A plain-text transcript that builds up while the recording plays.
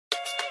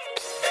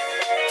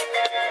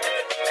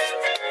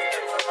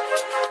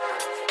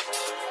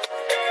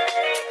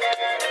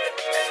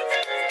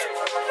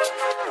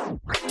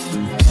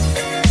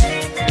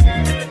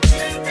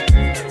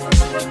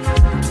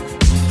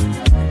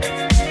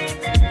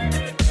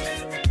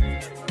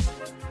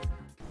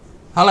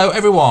Hello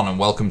everyone and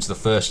welcome to the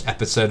first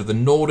episode of the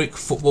Nordic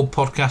Football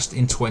Podcast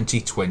in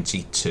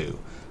 2022.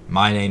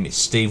 My name is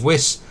Steve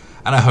Wiss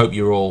and I hope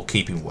you're all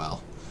keeping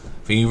well.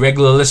 For you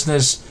regular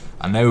listeners,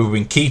 I know we've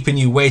been keeping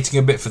you waiting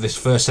a bit for this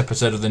first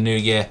episode of the new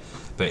year,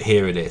 but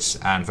here it is.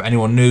 And for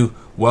anyone new,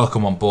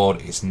 welcome on board.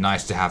 It's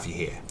nice to have you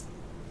here.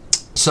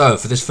 So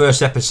for this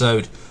first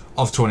episode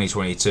of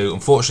 2022,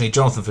 unfortunately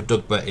Jonathan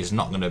Verdugba is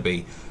not going to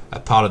be a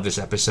part of this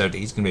episode.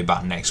 He's going to be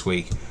back next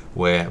week,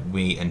 where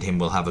we and him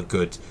will have a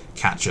good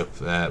catch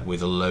up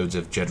with loads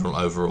of general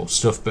overall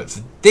stuff. But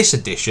for this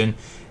edition,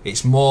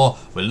 it's more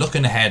we're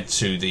looking ahead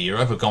to the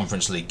Europa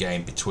Conference League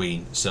game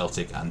between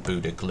Celtic and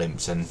Bodø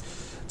Glimt. And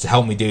to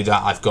help me do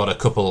that, I've got a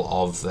couple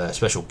of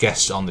special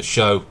guests on the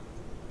show.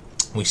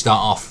 We start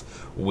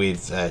off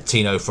with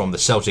Tino from the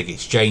Celtic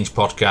Exchange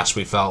podcast.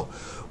 We felt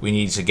we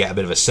needed to get a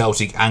bit of a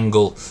Celtic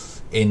angle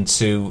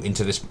into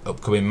this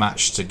upcoming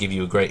match to give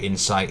you a great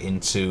insight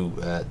into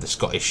the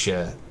Scottish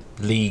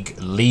league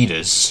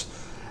leaders.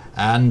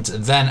 And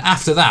then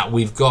after that,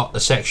 we've got a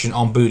section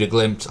on Bodø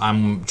Glimt.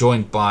 I'm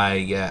joined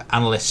by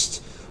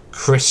analyst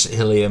Chris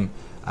Hilliam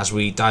as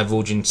we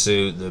divulge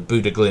into the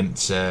Bodø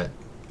Glimt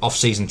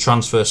off-season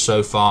transfers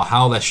so far,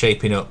 how they're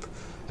shaping up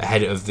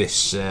ahead of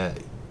this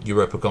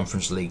Europa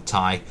Conference League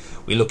tie.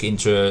 We look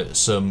into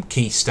some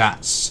key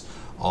stats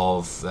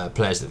of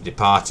players that have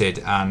departed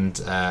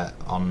and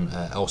on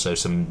also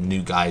some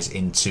new guys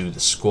into the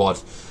squad,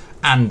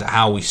 and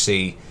how we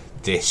see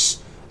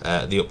this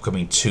the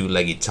upcoming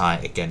two-legged tie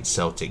against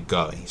Celtic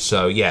going.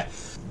 So yeah,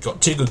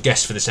 got two good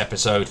guests for this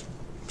episode,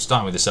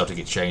 starting with the Celtic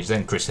Exchange,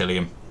 then Chris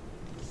Hilliam,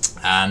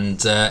 and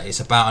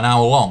it's about an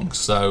hour long,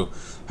 so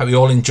hope you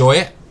all enjoy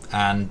it,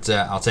 and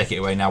I'll take it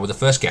away now with the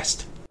first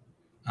guest.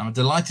 I'm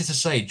delighted to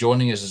say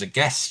joining us as a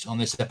guest on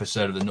this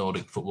episode of the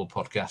Nordic Football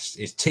Podcast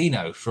is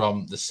Tino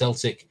from the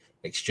Celtic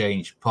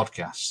Exchange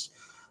podcast.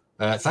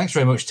 Thanks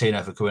very much,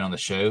 Tino, for coming on the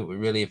show. We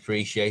really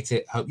appreciate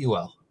it. Hope you're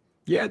well.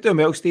 Yeah, doing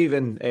well, Steve,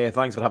 and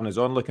thanks for having us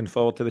on. Looking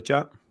forward to the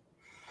chat.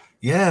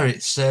 Yeah,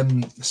 it's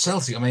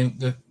Celtic. I mean,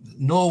 the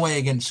Norway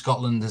against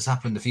Scotland has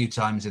happened a few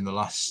times in the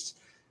last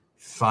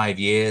 5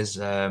 years.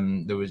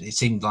 It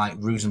seemed like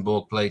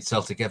Rosenborg played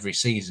Celtic every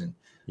season.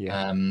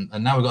 Yeah.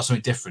 And now we've got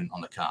something different on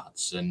the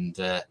cards. And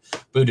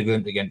Bodø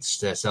Glimt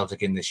against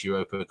Celtic in this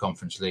Europa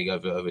Conference League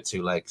over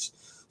two legs.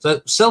 So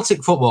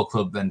Celtic Football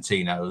Club, then,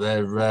 Tino,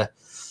 they're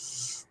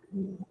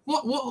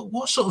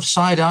what sort of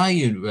side are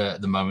you at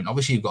the moment?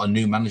 Obviously, you've got a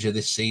new manager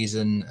this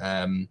season.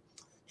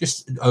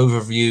 Just an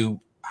overview,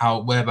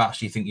 whereabouts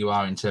do you think you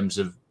are in terms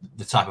of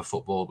the type of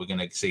football we're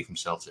going to see from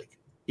Celtic?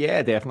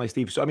 Yeah, definitely,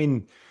 Steve. So, I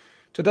mean,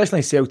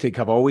 traditionally Celtic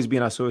have always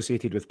been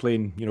associated with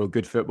playing,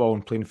 good football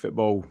and playing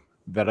football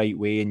the right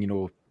way,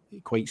 and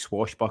quite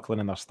swashbuckling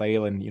in their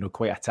style, and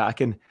quite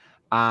attacking.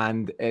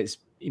 And it's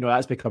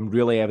that's become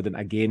really evident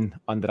again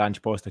under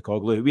Ange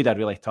Postecoglou. We had a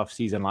really tough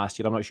season last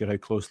year. I'm not sure how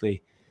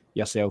closely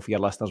yourself, your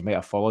listeners might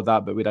have followed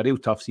that, but we had a real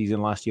tough season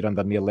last year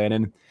under Neil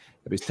Lennon.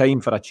 It was time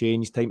for a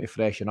change, time to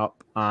freshen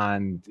up,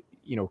 and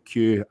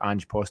cue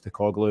Ange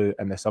Postecoglou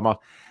in the summer.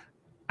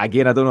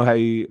 Again, I don't know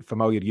how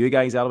familiar you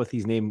guys are with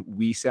his name.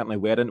 We certainly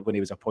weren't when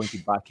he was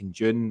appointed back in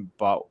June,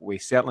 but we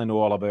certainly know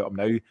all about him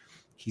now.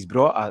 He's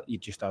brought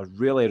just a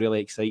really, really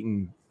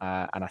exciting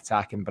and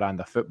attacking brand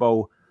of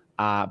football.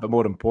 But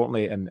more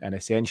importantly and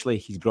essentially,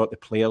 he's brought the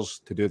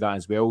players to do that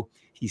as well.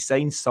 He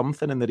signed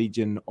something in the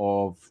region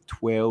of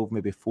 12,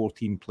 maybe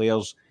 14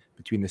 players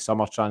between the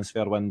summer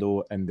transfer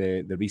window and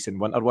the recent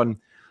winter one.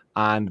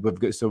 And we've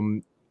got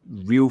some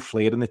real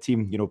flair in the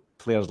team.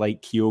 Players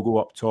like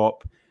Kyogo up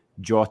top,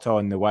 Jota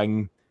on the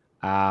wing.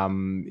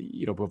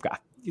 We've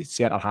got a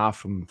centre-half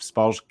from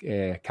Spurs,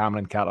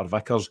 Cameron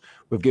Carter-Vickers.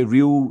 We've got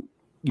real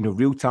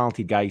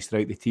talented guys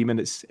throughout the team, and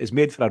it's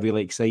made for a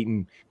really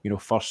exciting,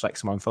 first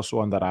 6 months or so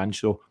under Ange.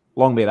 So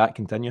long may that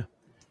continue.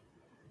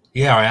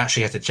 Yeah, I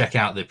actually had to check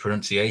out the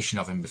pronunciation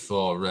of him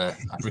before I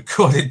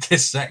recorded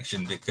this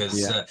section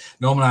because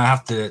normally I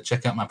have to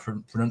check out my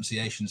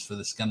pronunciations for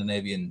the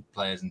Scandinavian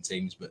players and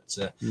teams, but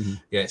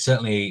yeah, it's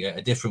certainly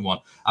a different one.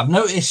 I've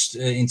noticed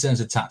in terms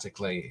of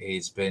tactically,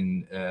 he's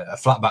been a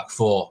flat back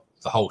four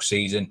the whole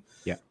season.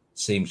 Yeah,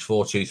 seems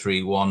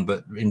 4-2-3-1,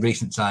 but in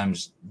recent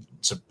times,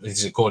 so this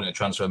is according to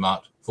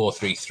Transfermarkt,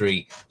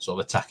 4-3-3 sort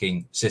of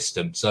attacking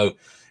system. So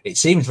it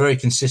seems very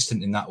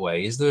consistent in that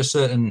way. Is there a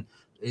certain?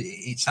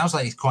 It sounds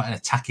like it's quite an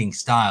attacking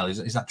style.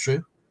 Is that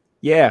true?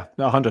 Yeah,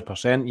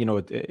 100%.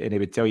 And he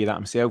would tell you that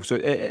himself. So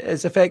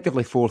it's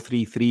effectively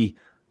 4-3-3,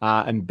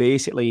 and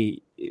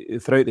basically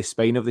throughout the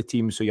spine of the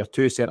team. So your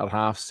two centre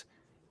halves,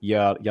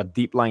 your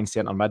deep line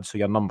centre mid, so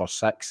your number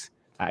 6,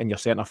 and your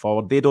centre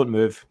forward. They don't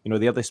move.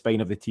 They're the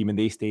spine of the team, and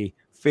they stay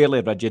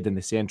fairly rigid in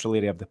the central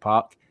area of the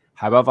park.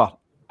 However,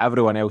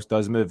 everyone else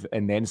does move,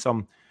 and then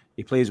some.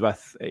 He plays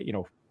with,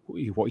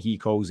 what he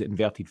calls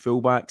inverted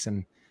fullbacks,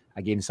 and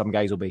again, some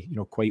guys will be,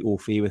 quite au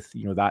fait with,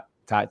 that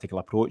tactical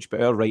approach.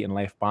 But our right and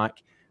left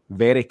back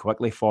very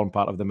quickly form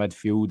part of the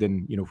midfield,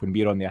 and when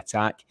we're on the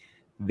attack,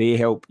 they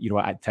help,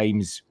 at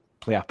times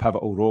play a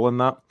pivotal role in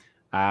that.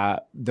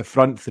 The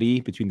front three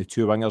between the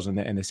two wingers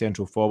and the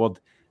central forward,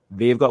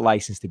 they've got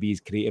license to be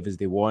as creative as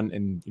they want,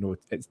 and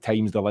at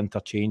times they'll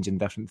interchange in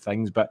different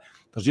things. But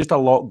there's just a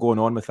lot going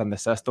on within the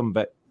system.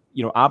 But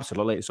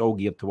absolutely, it's all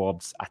geared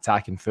towards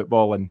attacking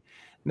football, and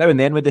now and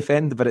then we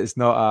defend, but it's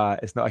not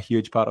a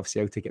huge part of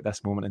Celtic at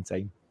this moment in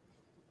time.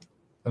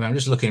 I mean, I'm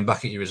just looking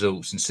back at your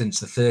results, and since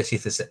the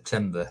 30th of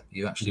September,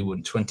 you actually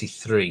won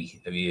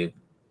 23 of your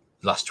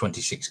last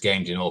 26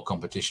 games in all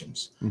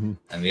competitions, and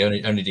the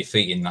only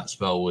defeat in that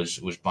spell was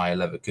by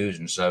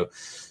Leverkusen. So,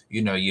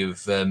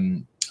 you've.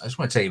 I just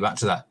want to take you back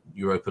to that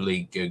Europa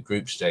League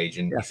group stage,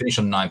 and you finished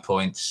on 9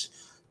 points,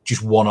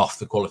 just one off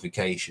the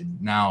qualification.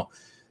 Now,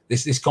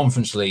 this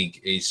Conference League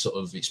is sort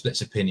of, it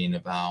splits opinion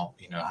about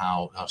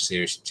how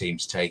serious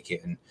teams take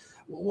it. And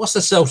what's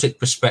the Celtic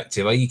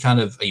perspective? Are you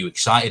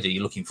excited? Are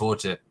you looking forward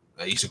to?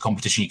 It's a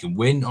competition you can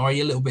win, or are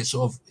you a little bit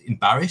sort of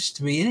embarrassed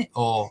to be in it,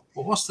 or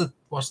what's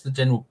the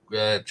general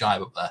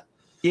jibe up there?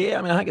 Yeah,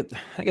 I mean, I think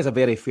it's a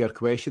very fair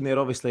question there.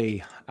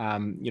 Obviously,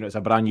 it's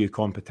a brand new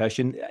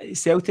competition.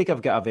 Celtic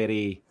have got a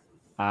very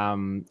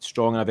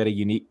strong and a very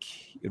unique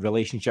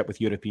relationship with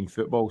European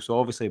football. So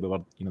obviously, we were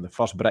the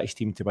first British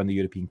team to win the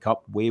European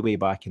Cup way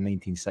back in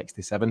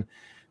 1967.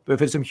 But we've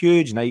had some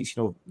huge nights.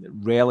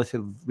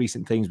 Relative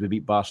recent times, we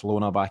beat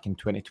Barcelona back in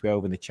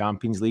 2012 in the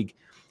Champions League.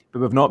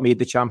 But we've not made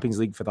the Champions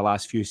League for the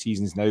last few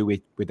seasons now.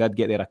 We did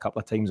get there a couple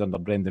of times under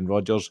Brendan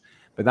Rodgers,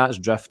 but that's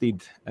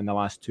drifted in the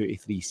last 2 to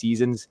 3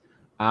 seasons.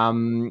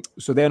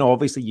 So then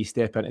obviously you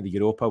step into the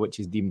Europa, which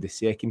is deemed the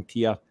second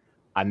tier.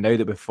 And now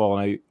that we've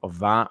fallen out of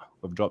that,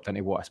 we've dropped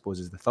into what I suppose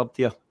is the third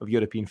tier of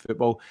European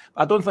football.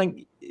 I don't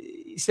think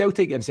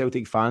Celtic and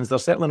Celtic fans,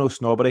 there's certainly no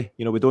snobbery.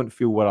 We don't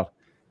feel we're,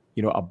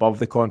 above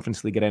the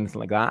Conference League or anything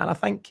like that. And I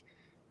think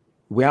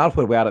we are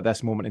where we are at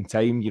this moment in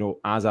time,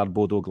 as our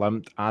Bodo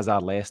Glimt, as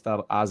our Leicester,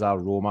 as our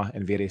Roma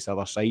and various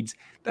other sides.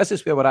 This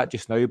is where we're at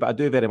just now, but I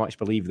do very much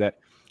believe that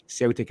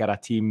Celtic are a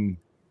team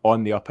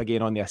on the up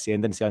again, on the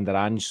ascendancy under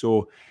Ange.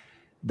 So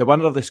the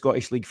winner of the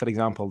Scottish League, for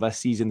example, this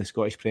season, the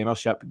Scottish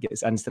Premiership,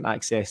 gets instant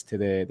access to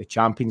the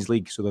Champions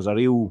League. So there's a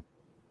real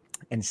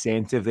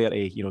incentive there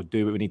to,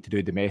 do what we need to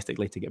do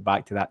domestically to get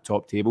back to that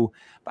top table.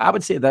 But I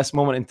would say at this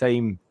moment in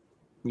time,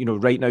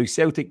 right now,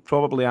 Celtic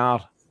probably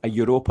are a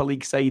Europa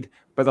League side,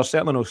 but there's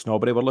certainly no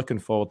snobbery. We're looking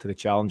forward to the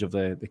challenge of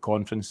the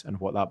conference and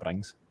what that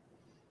brings.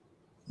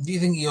 Do you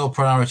think your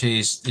priority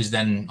is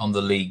then on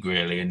the league,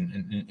 really?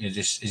 And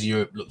is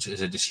Europe looked at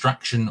as a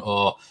distraction,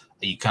 or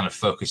are you kind of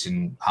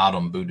focusing hard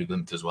on Bodo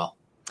Glimt as well?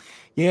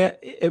 Yeah,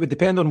 it would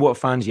depend on what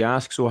fans you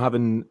ask. So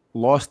having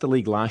lost the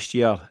league last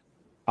year,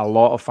 a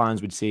lot of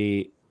fans would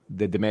say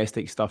the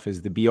domestic stuff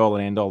is the be-all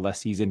and end-all this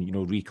season,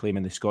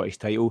 reclaiming the Scottish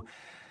title.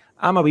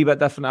 I'm a wee bit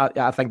different.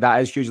 I think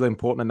that is hugely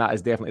important, and that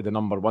is definitely the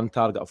number one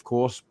target, of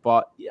course.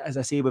 But as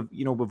I say,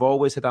 we've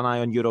always had an eye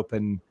on Europe,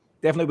 and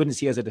definitely wouldn't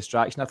see it as a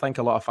distraction. I think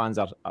a lot of fans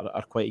are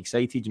quite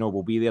excited.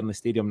 We'll be there in the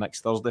stadium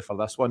next Thursday for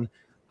this one,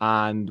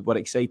 and we're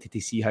excited to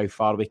see how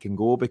far we can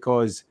go,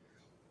 because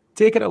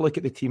taking a look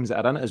at the teams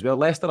that are in it as well,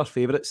 Leicester are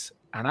favourites,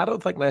 and I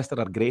don't think Leicester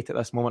are great at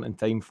this moment in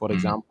time. For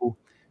example,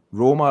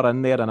 Roma are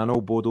in there, and I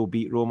know Bodo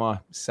beat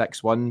Roma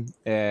 6-1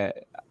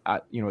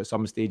 at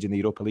some stage in the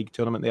Europa League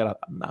tournament there.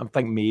 I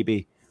think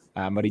maybe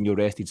Mourinho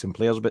rested some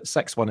players, but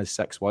 6-1 is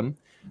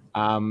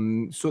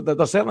 6-1. So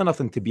there's certainly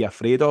nothing to be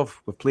afraid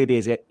of. We've played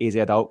AZ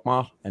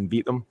Alkmaar and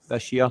beat them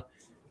this year.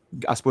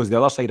 I suppose the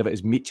other side of it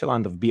is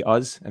Midtjylland have beat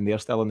us, and they're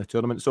still in the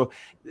tournament. So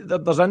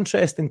there's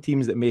interesting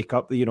teams that make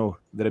up the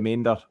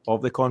remainder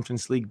of the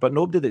Conference League, but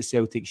nobody that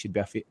Celtic should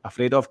be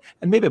afraid of.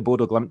 And maybe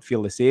Bodo Glimt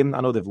feel the same.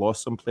 I know they've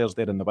lost some players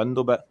there in the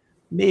window, but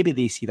maybe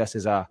they see this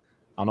as an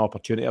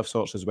opportunity of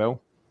sorts as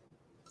well.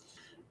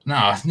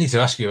 Now, I need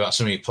to ask you about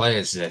some of your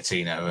players,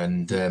 Tino.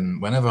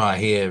 And whenever I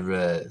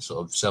hear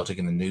sort of Celtic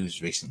in the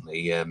news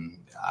recently,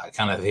 I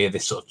kind of hear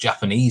this sort of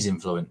Japanese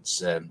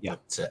influence at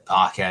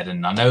Parkhead.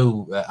 And I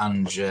know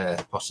Ange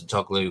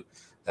Postecoglou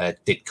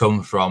did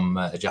come from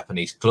a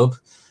Japanese club,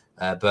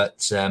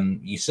 but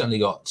you certainly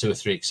got 2 or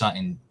 3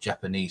 exciting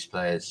Japanese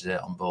players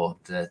on board.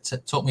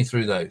 Talk me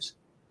through those.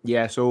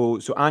 Yeah, so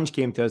Ange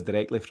came to us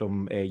directly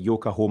from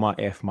Yokohama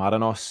F.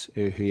 Marinos,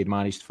 who he had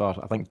managed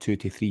for, I think, 2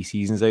 to 3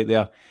 seasons out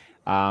there.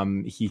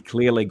 He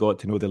clearly got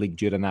to know the league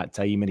during that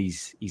time, and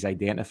he's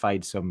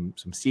identified some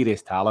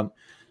serious talent.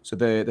 So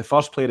the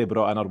first player he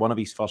brought in, or one of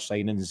his first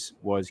signings,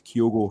 was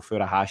Kyogo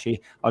Furuhashi.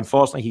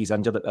 Unfortunately, he's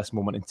injured at this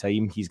moment in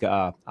time. He's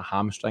got a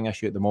hamstring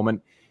issue at the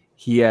moment.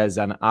 He is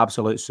an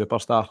absolute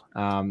superstar.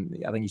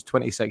 I think he's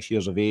 26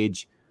 years of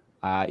age.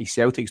 He's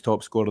Celtic's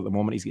top scorer at the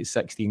moment. He's got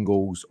 16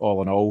 goals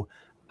all in all,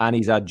 and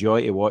he's a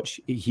joy to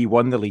watch. He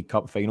won the League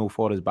Cup final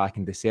for us back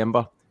in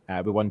December.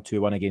 We won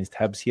 2-1 against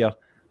Hibs here.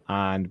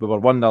 And we were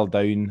 1-0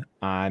 down,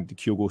 and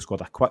Kyogo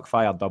scored a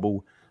quick-fire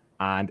double,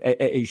 and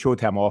it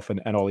showed him off in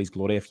all his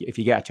glory. If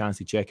you get a chance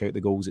to check out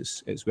the goals,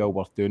 it's well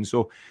worth doing.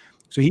 So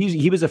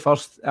he was the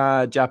first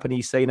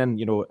Japanese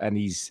signing, and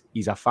he's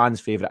a fan's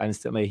favourite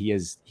instantly. He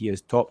is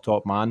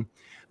top man.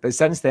 But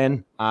since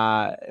then,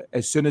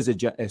 as soon as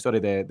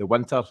the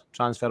winter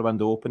transfer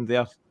window opened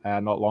there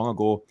not long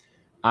ago,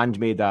 Ange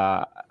made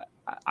a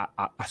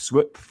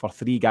swoop for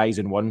 3 guys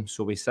in one.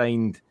 So we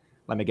signed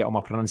let me get all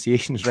my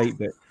pronunciations right,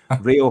 but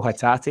Reo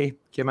Hatate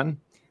came in,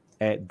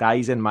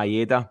 Daisen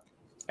Maeda,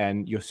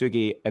 and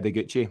Yusuke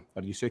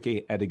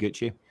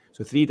Ideguchi.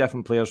 So 3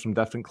 different players from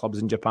different clubs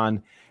in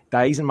Japan.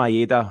 Daisen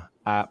Maeda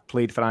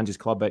played for Ange's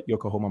club at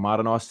Yokohama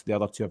Marinos. The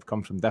other 2 have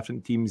come from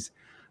different teams.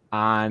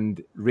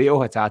 And Reo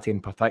Hatate in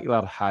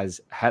particular has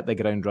hit the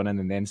ground running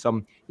and then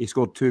some. He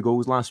scored 2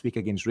 goals last week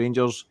against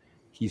Rangers.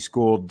 He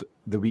scored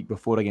the week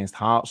before against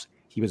Hearts.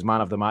 He was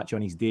man of the match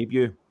on his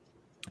debut.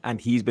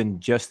 And he's been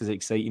just as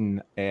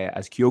exciting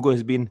as Kyogo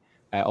has been,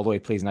 although he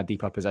plays in a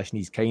deeper position.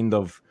 He's kind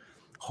of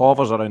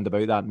hovers around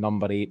about that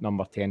number 8,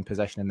 number 10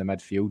 position in the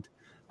midfield.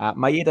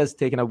 Maeda's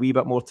taken a wee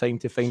bit more time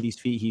to find his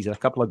feet. He's had a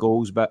couple of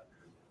goals, but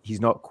he's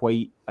not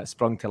quite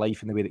sprung to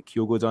life in the way that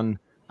Kyogo done.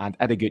 And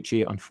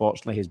Ideguchi,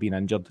 unfortunately, has been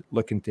injured,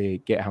 looking to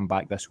get him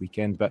back this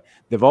weekend. But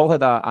they've all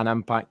had an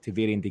impact to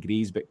varying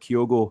degrees, but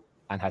Kyogo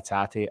and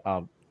Hatate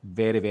are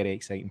very, very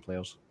exciting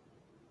players.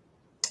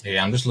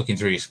 Yeah, I'm just looking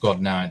through your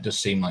squad now. It does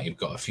seem like you've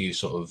got a few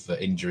sort of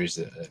injuries,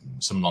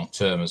 some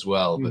long-term as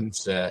well.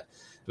 But, I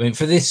mean,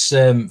 for these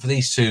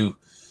 2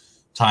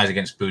 ties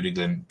against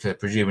Bodø/Glimt,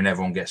 presuming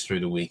everyone gets through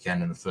the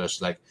weekend and the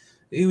first leg,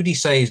 who would you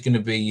say is going to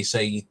be, you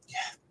say,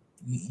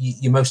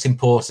 your most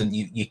important,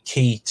 your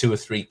key 2 or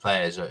 3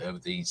 players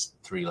of these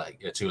 2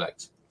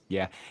 legs?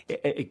 Yeah,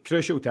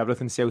 crucial to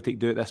everything Celtic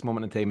do at this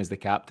moment in time is the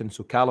captain.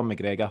 So Callum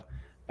McGregor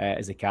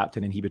is the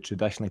captain, and he would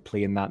traditionally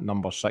play in that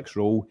number 6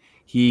 role.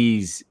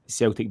 He's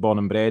Celtic born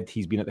and bred.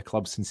 He's been at the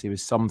club since he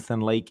was something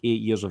like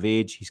 8 years of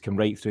age. He's come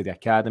right through the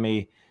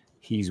academy.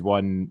 He's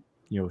won,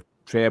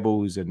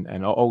 trebles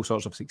and all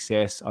sorts of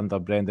success under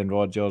Brendan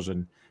Rodgers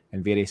and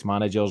various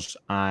managers,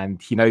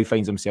 and he now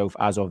finds himself,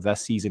 as of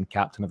this season,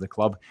 captain of the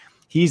club.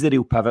 He's the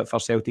real pivot for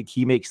Celtic.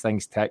 He makes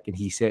things tick and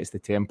he sets the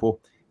tempo,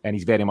 and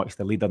he's very much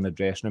the leader in the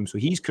dressing room. So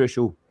he's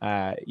crucial,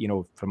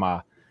 from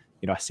a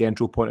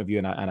central point of view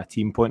and a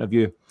team point of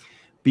view.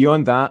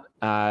 Beyond that,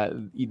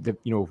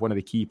 one of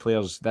the key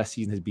players this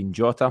season has been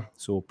Jota,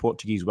 so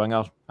Portuguese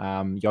winger,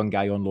 young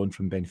guy on loan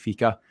from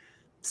Benfica.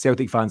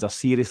 Celtic fans are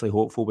seriously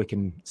hopeful we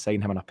can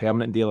sign him on a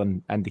permanent deal,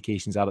 and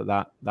indications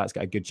are that's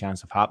got a good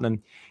chance of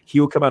happening.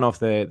 He'll come in off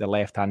the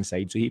left-hand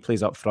side, so he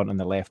plays up front on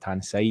the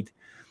left-hand side.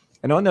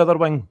 And on the other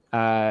wing,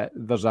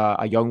 there's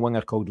a young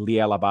winger called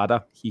Liel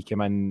Abada. He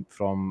came in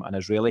from an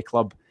Israeli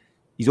club.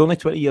 He's only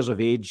 20 years of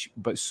age,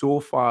 but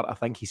so far I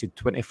think he's had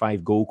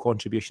 25 goal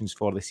contributions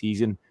for the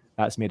season.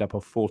 That's made up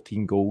of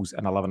 14 goals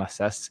and 11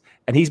 assists.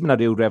 And he's been a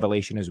real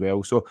revelation as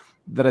well. So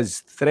there is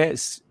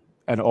threats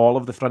in all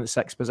of the front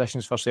 6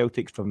 positions for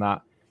Celtic, from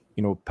that,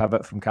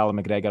 pivot from Callum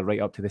McGregor right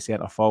up to the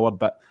centre forward.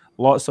 But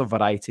lots of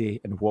variety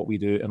in what we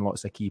do and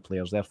lots of key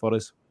players there for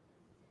us.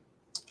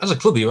 As a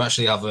club, you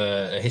actually have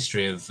a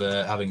history of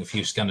having a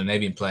few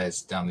Scandinavian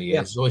players down the years.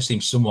 Yeah. There's always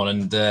seems someone,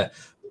 and a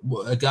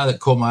guy that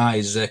caught my eye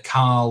is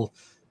Carl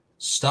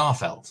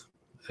Starfelt.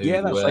 Who,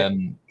 that's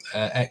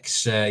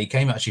right. He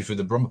came actually through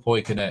the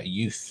Brommapojkarna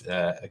Youth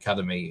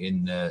Academy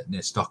in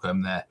near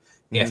Stockholm there,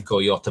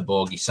 IFK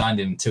Göteborg. He signed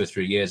him 2 or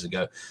 3 years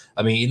ago.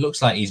 I mean, it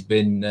looks like he's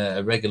been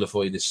a regular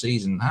for you this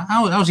season.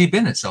 How's he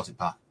been at Celtic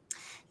Park?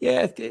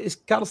 Yeah,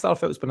 Carl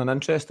Starfelt's been an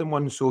interesting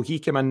one. So he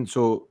came in,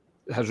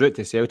 his route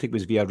to Celtic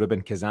was via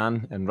Rubin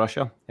Kazan in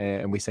Russia,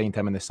 and we signed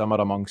him in the summer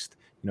amongst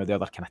the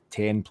other kind of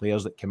 10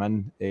 players that came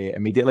in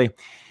immediately.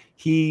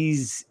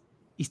 He's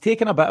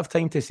taken a bit of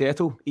time to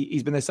settle.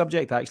 He's been the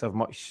subject actually of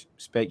much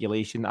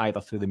speculation,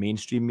 either through the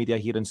mainstream media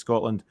here in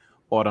Scotland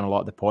or on a lot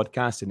of the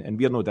podcasts, and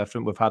we're no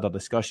different. We've had our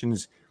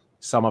discussions.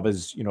 Some of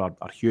us,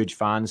 are huge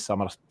fans.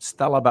 Some are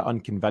still a bit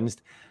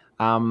unconvinced.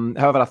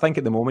 However, I think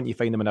at the moment you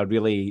find them in a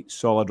really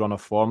solid run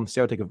of form.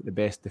 Celtic have the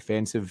best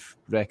defensive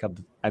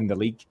record in the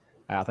league.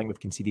 I think we've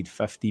conceded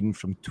 15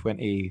 from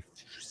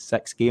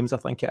 26 games, I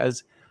think it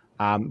is.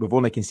 We've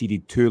only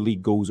conceded 2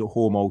 league goals at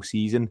home all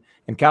season,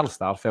 and Carl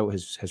Starfelt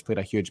has played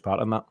a huge part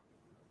in that.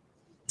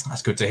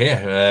 That's good to hear.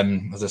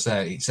 As I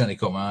say, it certainly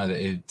caught my eye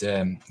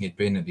that he'd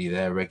been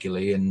there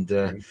regularly, and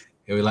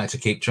we like to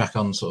keep track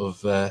on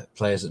sort of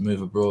players that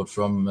move abroad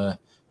from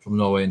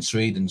Norway and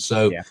Sweden.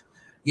 So,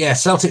 yeah,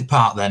 Celtic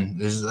Park. Then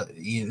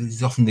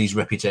there's often these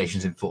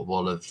reputations in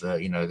football of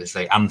they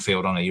say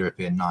Anfield on a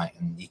European night,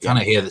 and you kind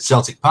of hear that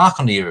Celtic Park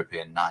on a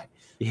European night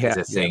is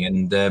a thing.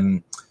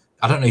 And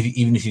I don't know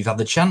even if you've had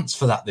the chance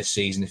for that this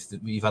season, if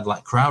you've had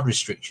like crowd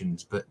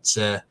restrictions. But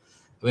I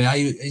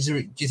mean,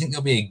 do you think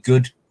there'll be a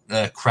good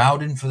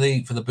crowd in for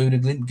the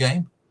Bodø/Glimt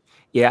game?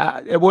 Yeah,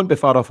 it won't be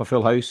far off a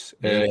full house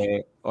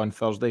on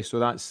Thursday. So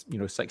that's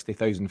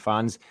 60,000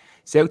 fans.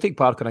 Celtic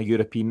Park on a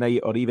European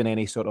night, or even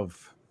any sort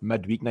of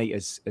midweek night,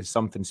 is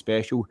something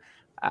special.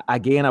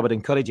 Again, I would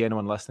encourage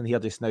anyone listening here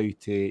just now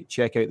to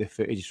check out the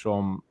footage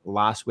from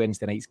last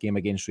Wednesday night's game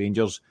against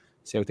Rangers.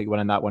 Celtic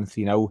winning that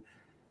 1-3-0.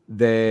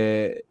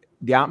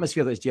 The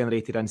atmosphere that's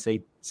generated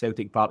inside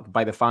Celtic Park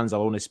by the fans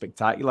alone is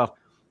spectacular.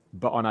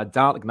 But on a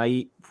dark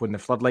night, when the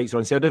floodlights are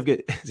on,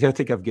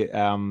 Celtic have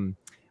got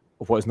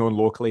what is known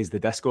locally as the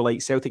disco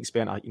light. Celtic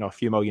spent a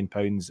few £1 million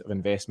of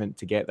investment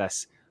to get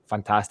this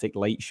fantastic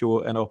light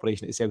show in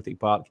operation at Celtic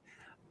Park,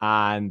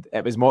 and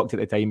it was mocked at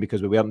the time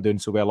because we weren't doing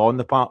so well on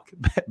the park,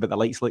 but the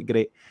lights look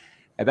great.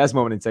 at this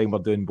moment in time, we're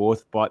doing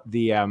both. But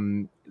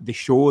the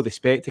show, the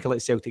spectacle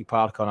at Celtic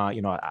Park on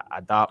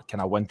a dark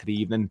kind of wintry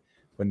evening,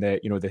 when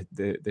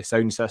the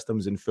sound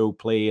system's in full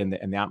play and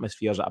the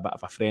atmosphere's at a bit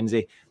of a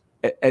frenzy,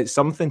 it's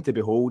something to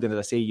behold. And as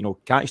I say,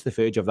 catch the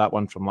footage of that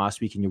one from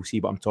last week and you'll see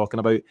what I'm talking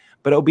about.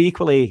 But it'll be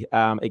equally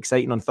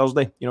exciting on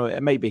Thursday.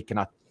 It might be kind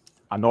of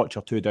a notch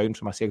or two down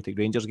from a Celtic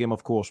Rangers game,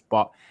 of course,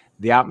 but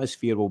the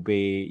atmosphere will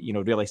be,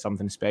 really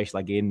something special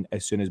again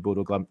as soon as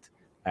Bodo Glimt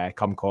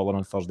come calling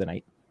on Thursday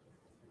night.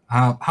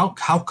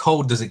 How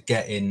cold does it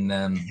get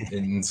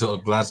in sort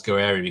of Glasgow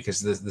area?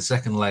 Because the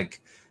second leg,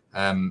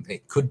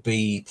 it could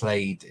be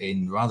played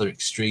in rather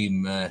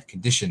extreme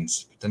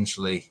conditions,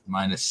 potentially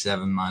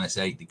 -7,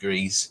 -8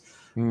 degrees.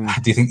 Do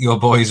you think your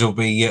boys will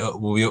be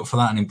up for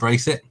that and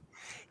embrace it?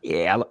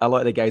 Yeah, a lot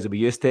of the guys will be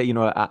used to it.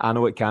 I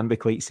know it can be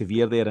quite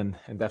severe there in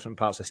different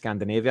parts of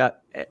Scandinavia.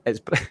 It's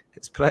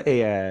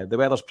pretty. The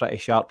weather's pretty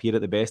sharp here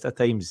at the best of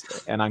times,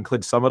 and I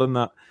include summer in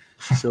that.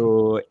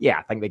 So yeah,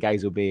 I think the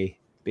guys will be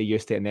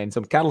used to it. And then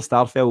some. Carl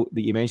Starfelt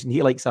that you mentioned,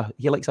 he likes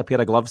a pair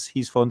of gloves.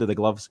 He's fond of the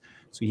gloves,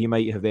 so he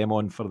might have them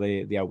on for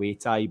the away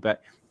tie.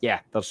 But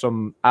yeah, there's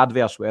some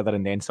adverse weather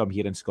and then some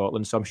here in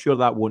Scotland, so I'm sure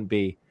that won't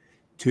be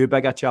too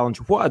big a challenge.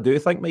 What I do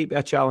think might be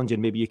a challenge,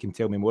 and maybe you can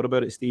tell me more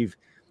about it, Steve,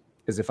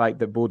 is the fact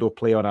that Bodo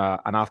play on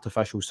an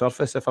artificial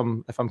surface, if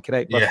I'm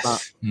correct with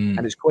that, and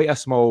it's quite a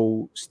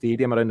small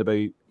stadium, around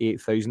about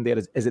 8,000 there.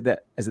 Is it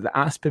the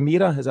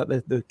Aspmyra? Is that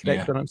the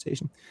correct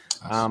pronunciation?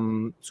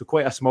 So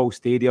quite a small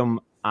stadium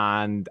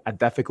and a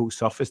difficult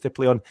surface to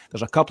play on.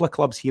 There's a couple of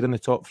clubs here in the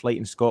top flight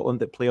in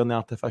Scotland that play on the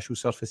artificial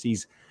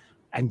surfaces,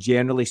 and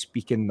generally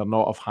speaking, they're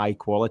not of high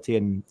quality,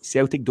 and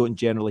Celtic don't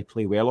generally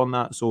play well on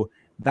that. So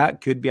that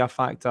could be a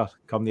factor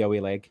come the away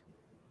leg.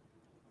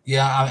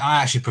 Yeah,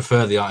 I actually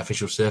prefer the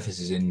artificial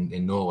surfaces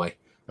in Norway.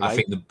 Right. I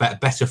think the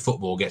better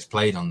football gets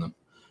played on them.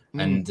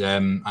 And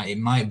it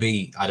might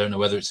be, I don't know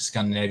whether it's a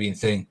Scandinavian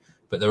thing,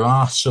 but there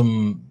are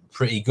some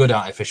pretty good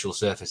artificial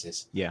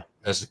surfaces. Yeah,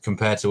 as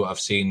compared to what I've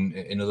seen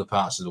in other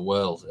parts of the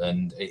world.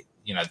 And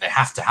they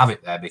have to have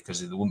it there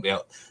because they wouldn't be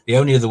able. The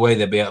only other way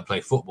they'd be able to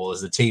play football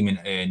is the team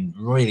in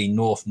really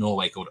North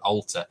Norway called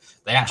Alta.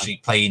 They actually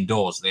play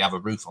indoors. They have a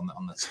roof on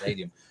the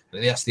stadium.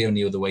 But that's the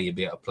only other way you'd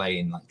be able to play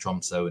in like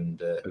Tromsø and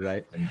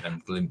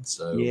Glimt.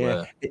 So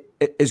yeah,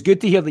 it's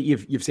good to hear that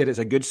you've said it's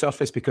a good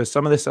surface, because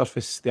some of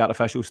the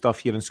artificial stuff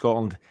here in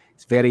Scotland,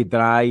 it's very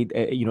dry.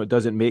 It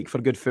doesn't make for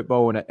good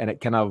football, and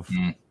it kind of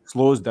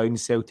slows down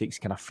Celtic's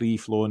kind of free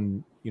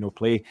flowing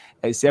play.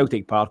 At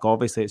Celtic Park,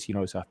 obviously, it's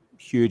a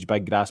huge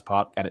big grass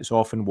park, and it's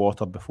often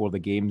watered before the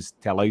games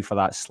to allow for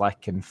that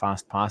slick and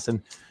fast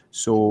passing.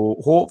 So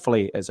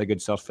hopefully, it's a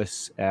good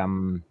surface.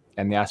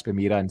 And the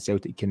Aspmyra, and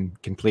Celtic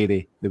can play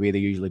the way they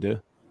usually do.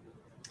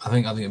 I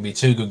think it'll be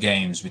two good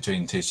games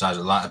between two sides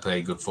that like to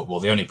play good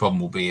football. The only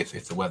problem will be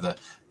if the weather,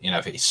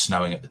 if it's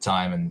snowing at the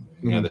time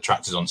and the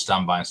tractor's on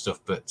standby and stuff.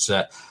 But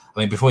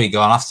before you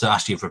go, I'll have to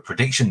ask you for a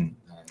prediction,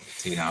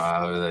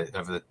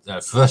 over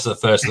the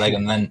first leg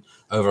and then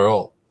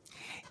overall.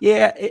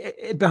 Yeah,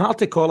 it'd be hard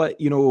to call it,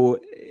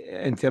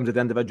 in terms of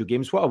the individual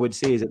games. What I would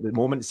say is at the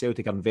moment,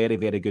 Celtic are in very,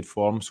 very good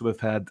form. So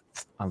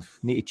I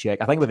need to check,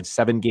 I think we've had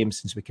 7 games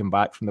since we came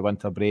back from the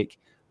winter break,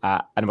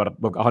 and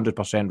we've got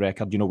 100%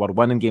 record. We're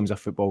winning games of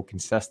football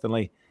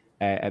consistently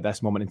at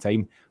this moment in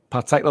time,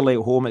 particularly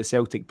at home at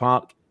Celtic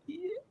Park.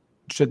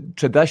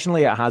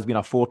 Traditionally, it has been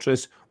a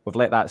fortress. We've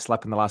let that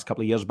slip in the last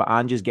couple of years, but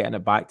Ange's getting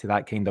it back to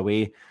that kind of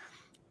way.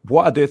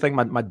 What I do think,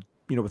 my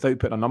without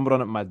putting a number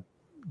on it, my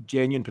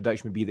genuine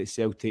prediction would be that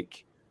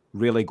Celtic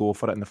really go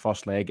for it in the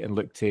first leg and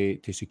look to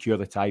secure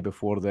the tie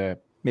before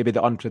maybe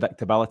the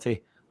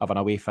unpredictability of an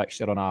away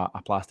fixture on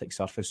a plastic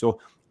surface. So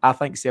I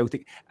think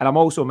Celtic, and I'm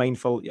also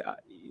mindful,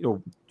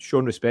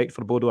 showing respect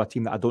for Bodo, a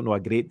team that I don't know a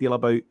great deal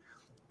about,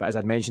 but as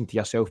I'd mentioned to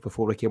yourself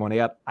before we came on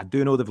air, I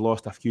do know they've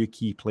lost a few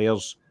key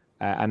players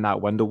in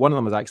that window. One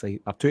of them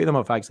two of them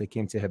have actually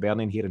came to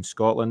Hibernian here in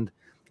Scotland.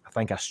 I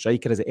think a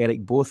striker, is it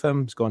Eric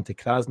Botham, has gone to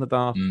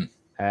Krasnodar.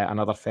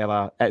 Another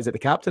fella, is it the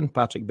captain,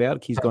 Patrick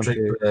Berg?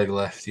 Berg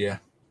left, yeah.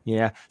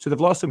 Yeah, so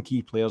they've lost some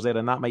key players there,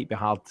 and that might be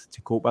hard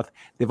to cope with.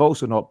 They've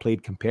also not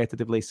played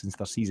competitively since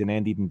their season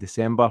ended in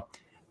December.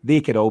 They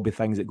could all be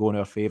things that go in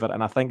our favour,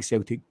 and I think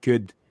Celtic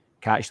could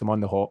catch them on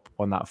the hop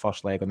on that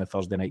first leg on the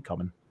Thursday night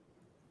coming.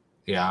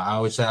 Yeah, I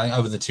would say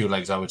over the 2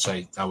 legs, I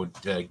would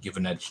give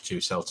an edge to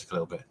Celtic a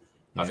little bit.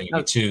 I think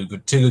it'd be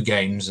two good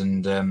games,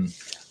 and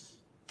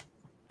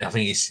I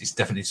think it's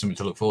definitely something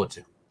to look forward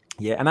to.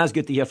 Yeah, and that's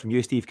good to hear from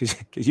you, Steve,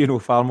 because you know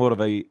far more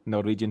about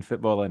Norwegian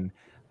football and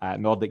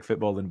Nordic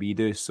football than we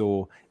do.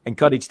 So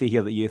encouraged to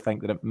hear that you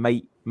think that it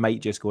might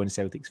just go in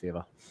Celtic's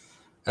favour.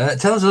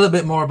 Tell us a little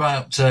bit more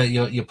about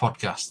your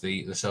podcast,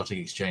 the Celtic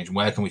Exchange.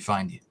 Where can we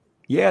find you?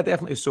 Yeah,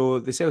 definitely. So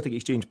the Celtic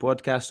Exchange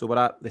podcast, so we're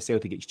at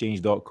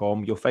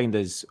thecelticexchange.com. You'll find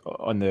us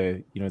on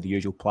the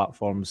usual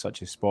platforms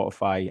such as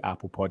Spotify,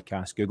 Apple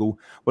Podcasts, Google.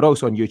 We're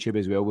also on YouTube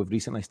as well. We've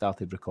recently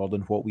started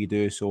recording what we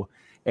do, so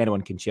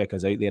anyone can check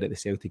us out there at the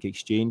Celtic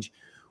Exchange.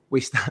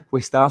 We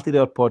started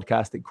our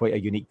podcast at quite a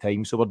unique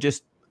time, so we're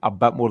just a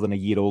bit more than a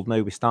year old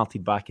now. We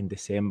started back in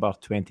December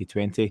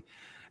 2020.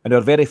 And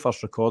our very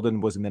first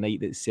recording was on the night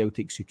that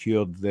Celtic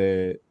secured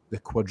the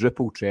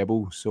quadruple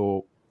treble.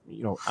 So,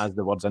 as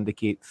the words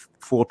indicate,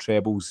 4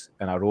 trebles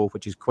in a row,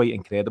 which is quite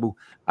incredible.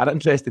 An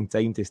interesting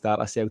time to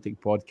start a Celtic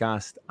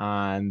podcast.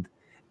 And,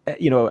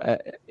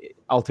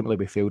 ultimately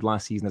we failed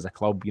last season as a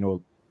club. We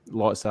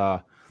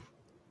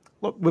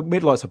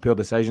made lots of poor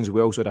decisions.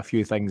 We also had a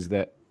few things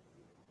that,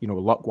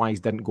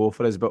 luck-wise didn't go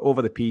for us. But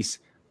over the piece,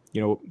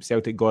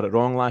 Celtic got it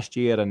wrong last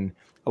year, and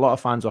a lot of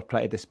fans were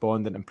pretty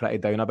despondent and pretty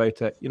down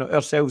about it,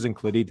 ourselves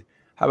included.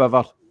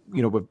 However,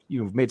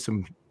 we've made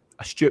some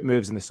astute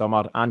moves in the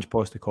summer. Ange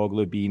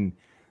Postecoglou being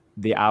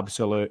the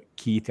absolute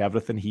key to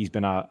everything. He's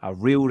been a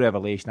real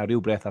revelation, a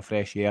real breath of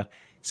fresh air.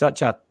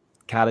 Such a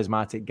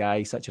charismatic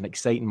guy, such an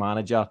exciting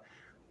manager.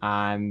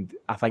 And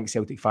I think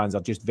Celtic fans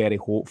are just very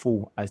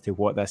hopeful as to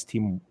what this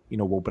team,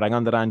 will bring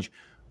under Ange.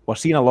 We're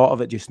seeing a lot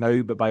of it just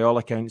now, but by all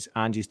accounts,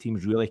 Ange's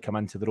team's really come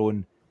into their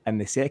own in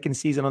the second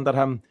season under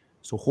him.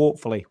 So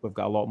hopefully we've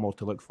got a lot more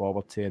to look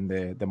forward to in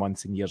the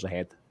months and years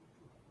ahead.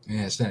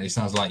 Yeah, it certainly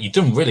sounds like you've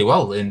done really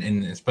well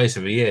in the space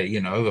of a year.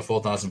 Over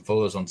 4,000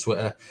 followers on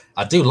Twitter.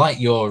 I do like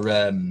your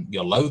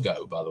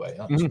logo, by the way.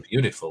 That's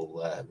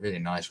beautiful, really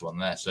nice one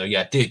there. So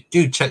yeah,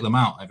 do check them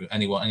out.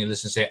 Any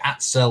listeners here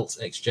at Celt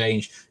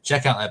Exchange,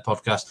 check out their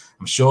podcast.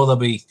 I'm sure there'll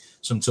be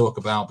some talk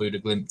about Buda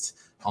Glimt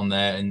on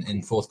there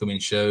in forthcoming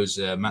shows,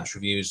 match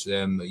reviews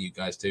that you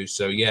guys do.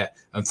 So yeah,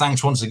 and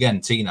thanks once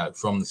again, Tino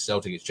from the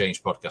Celtic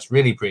Exchange podcast.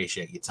 Really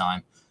appreciate your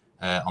time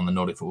on the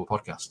Nordic Football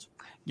Podcast.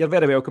 You're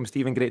very welcome,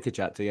 Stephen. Great to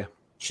chat to you.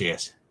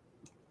 Cheers.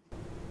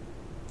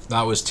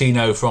 That was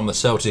Tino from the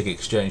Celtic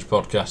Exchange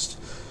podcast.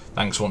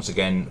 Thanks once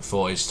again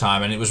for his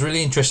time. And it was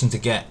really interesting to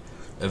get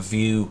a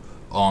view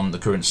on the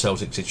current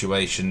Celtic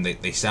situation.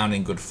 They sound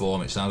in good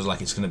form. It sounds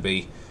like it's going to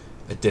be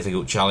a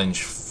difficult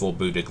challenge for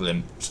Buda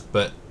Glimt.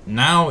 But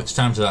now it's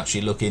time to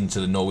actually look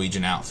into the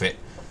Norwegian outfit.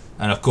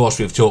 And of course,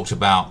 we've talked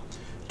about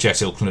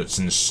Kjetil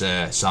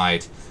Knutsen's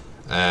side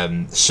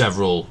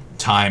several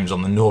times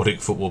on the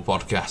Nordic Football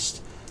Podcast.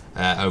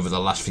 Over the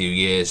last few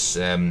years,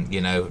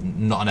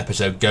 not an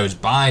episode goes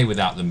by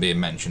without them being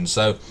mentioned.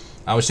 So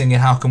I was thinking,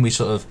 how can we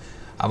sort of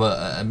have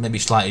a maybe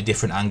slightly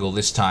different angle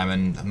this time?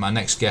 And my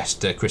next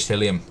guest, Chris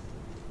Hilliam,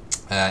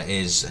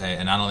 is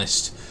an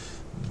analyst,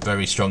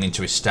 very strong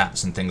into his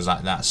stats and things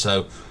like that.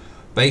 So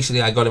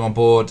basically, I got him on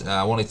board.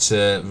 I wanted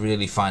to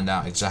really find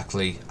out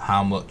exactly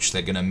how much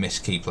they're going to miss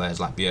key players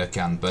like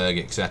Björkan, Berg,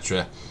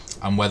 etc.,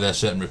 and whether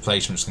certain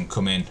replacements can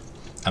come in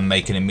and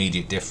make an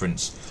immediate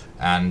difference.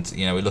 And,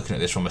 we're looking at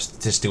this from a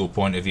statistical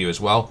point of view as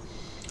well.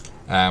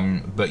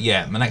 But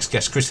yeah, my next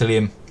guest, Chris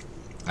Hilliam,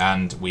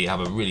 and we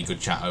have a really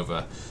good chat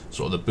over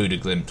sort of the Buda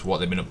Glimt, what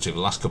they've been up to the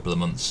last couple of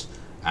months,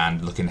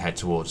 and looking ahead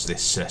towards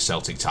this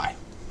Celtic tie.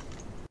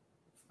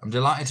 I'm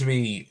delighted to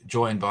be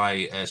joined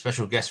by a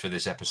special guest for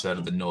this episode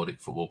of the Nordic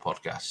Football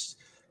Podcast,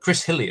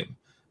 Chris Hilliam,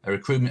 a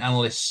recruitment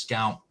analyst,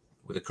 scout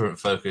with a current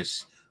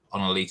focus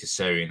on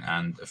Eliteserien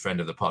and a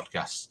friend of the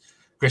podcast.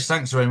 Chris,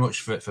 thanks very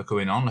much for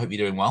coming on. I hope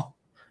you're doing well.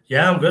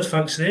 Yeah, I'm good.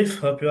 Thanks, Steve.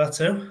 Hope you are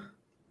too.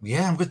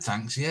 Yeah, I'm good.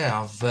 Thanks.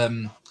 Yeah,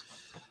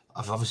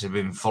 I've obviously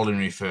been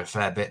following you for a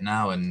fair bit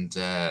now, and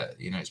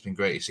it's been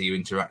great to see you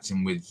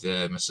interacting with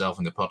myself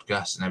and the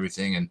podcast and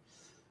everything. And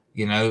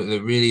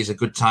it really is a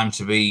good time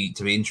to be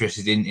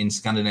interested in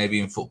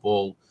Scandinavian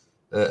football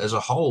as a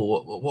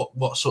whole.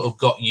 What sort of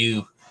got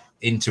you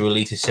into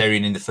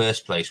Eliteserien in the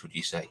first place? Would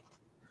you say?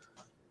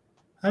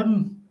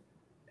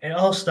 It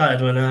all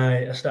started when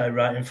I started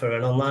writing for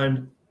an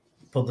online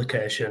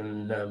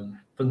publication.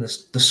 In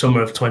the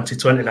summer of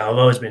 2020 now. I've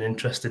always been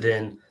interested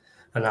in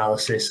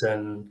analysis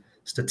and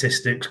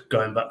statistics,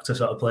 going back to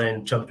sort of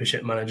playing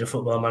Championship Manager,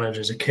 Football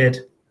Manager as a kid.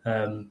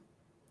 And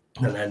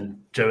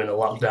then during the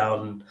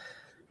lockdown,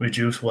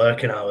 reduced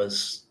working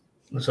hours,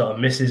 the sort of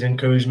missus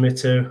encouraged me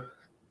to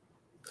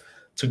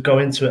go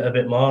into it a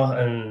bit more.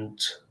 And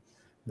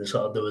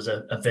there was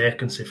a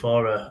vacancy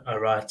for a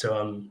writer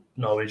on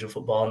Norwegian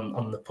football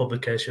on the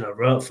publication I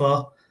wrote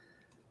for.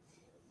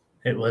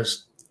 It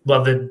was,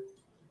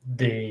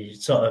 the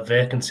sort of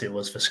vacancy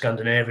was for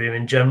Scandinavia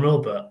in general,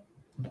 but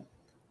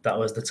that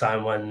was the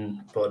time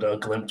when Bodo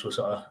Glimt was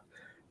sort of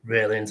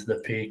really into the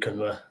peak and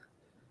were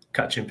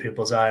catching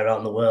people's eye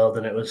around the world.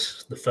 And it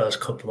was the first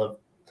couple of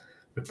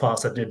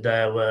reports I did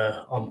there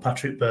were on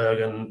Patrick Berg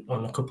and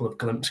on a couple of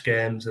Glimt's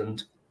games,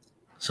 and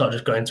sort of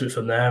just got into it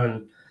from there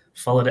and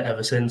followed it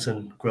ever since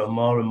and grown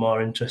more and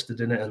more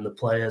interested in it and the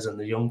players and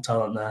the young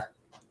talent there.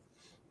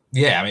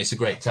 Yeah, I mean, it's a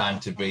great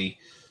time to be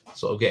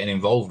sort of getting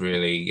involved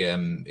really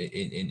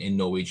in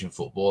Norwegian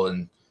football,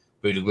 and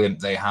Bodø Glimt,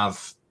 they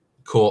have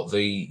caught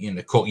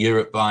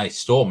Europe by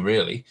storm,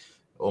 really,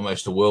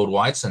 almost a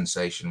worldwide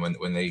sensation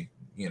when they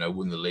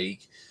won the league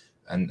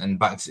and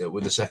backed it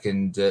with the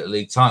second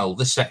league title.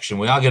 This section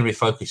we are going to be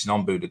focusing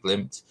on Bodø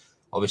Glimt.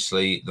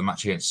 Obviously, the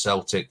match against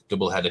Celtic,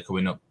 doubleheader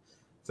coming up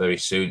very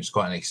soon. It's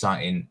quite an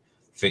exciting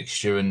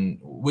fixture, and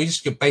we're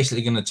just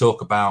basically going to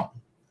talk about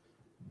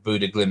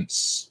Bodø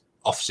Glimt's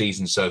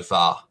off-season so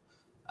far.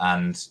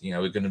 And,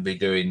 we're going to be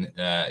doing,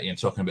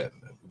 talking a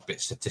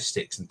bit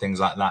statistics and things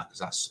like that, because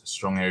that's a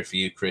strong area for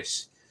you,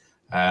 Chris.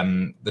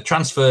 The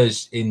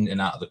transfers in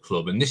and out of the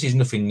club, and this is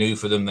nothing new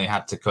for them. They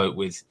had to cope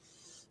with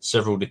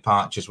several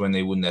departures when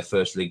they won their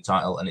first league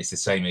title, and it's the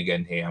same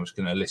again here. I'm just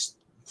going to list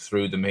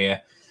through them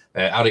here.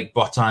 Arik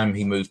Botheim,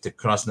 he moved to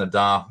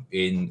Krasnodar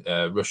in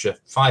Russia.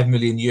 5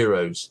 million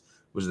euros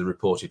was the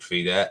reported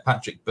fee there.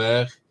 Patrick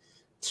Berg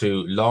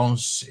to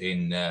Lens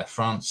in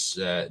France,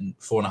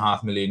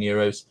 4.5 million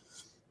euros.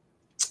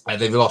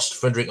 They've lost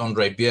Frederick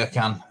Andre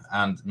Björkan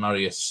and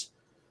Marius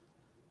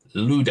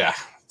Luda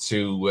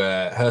to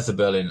Hertha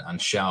Berlin and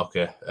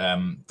Schalke.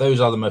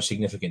 Those are the most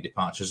significant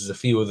departures. There's a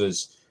few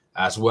others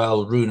as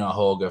well. Runar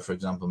Hauge, for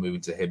example,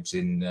 moving to Hibs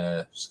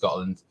in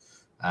Scotland.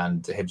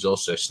 And Hibs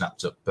also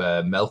snapped up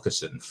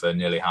Melkerson for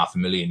nearly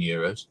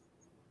 €500,000.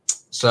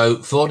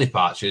 So 4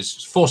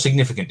 departures, 4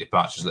 significant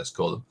departures, let's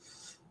call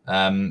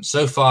them.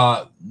 So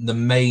far, the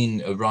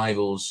main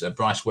arrivals,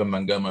 Bryce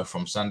Wembangomo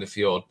from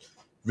Sandefjord,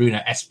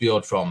 Rune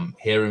Espejord from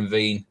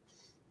Heerenveen,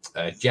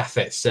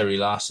 Jafet Seri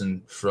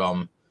Larsen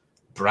from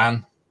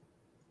Brann,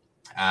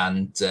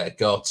 and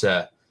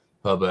Gotha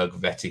Herberg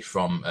Vetti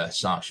from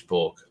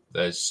Sarpsborg.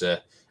 There's,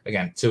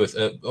 again,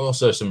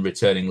 also some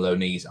returning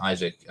loanees,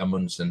 Isaac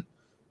Amundsen,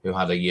 who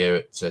had a year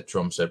at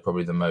Tromsø,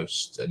 probably the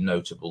most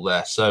notable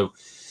there. So,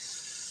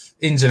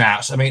 ins and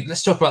outs. I mean,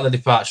 let's talk about the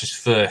departures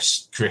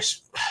first,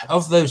 Chris.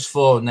 Of those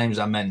 4 names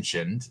I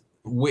mentioned,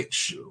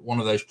 which one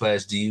of those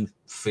players do you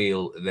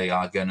feel they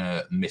are going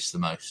to miss the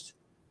most?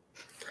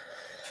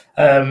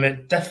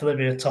 It'd definitely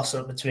be a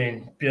toss-up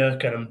between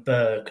Björkan and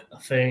Berg. I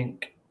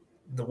think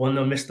the one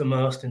they'll miss the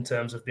most in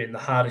terms of being the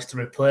hardest to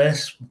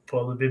replace would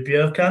probably be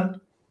Björkan.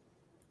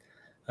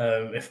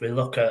 If we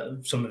look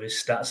at some of his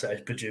stats that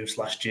he produced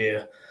last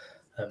year,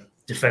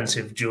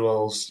 defensive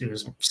duels, he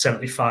was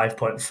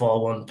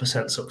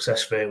 75.41%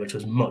 success rate, which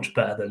was much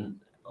better than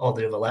all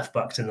the other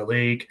left-backs in the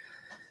league.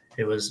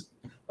 It was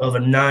over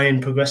 9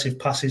 progressive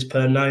passes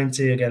per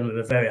 90, again with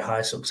a very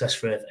high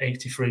success rate of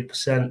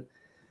 83%.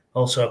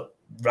 Also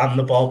ran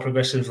the ball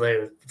progressively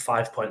with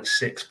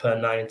 5.6 per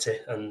 90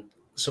 and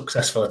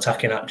successful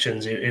attacking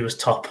actions. He was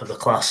top of the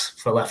class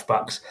for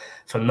left-backs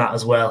from that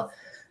as well.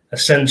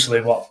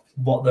 Essentially what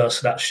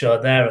those stats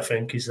show there, I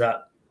think, is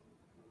that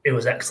it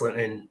was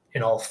excellent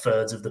in all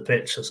thirds of the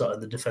pitch, so sort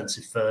of the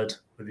defensive third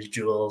with his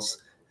duels,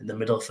 in the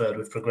middle third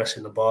with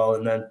progressing the ball,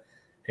 and then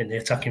in the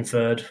attacking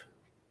third,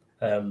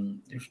 he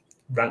was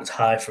ranked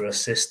high for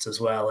assists as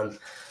well, and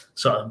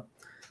sort of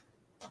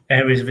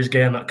areas of his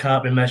game that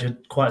can't be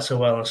measured quite so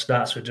well on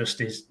stats with just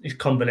his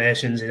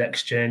combinations, his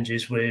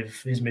exchanges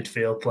with his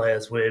midfield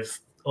players, with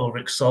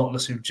Ulrich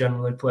Saltness, who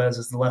generally plays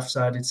as the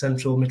left-sided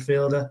central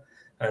midfielder,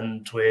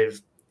 and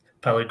with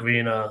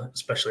Pellegrino,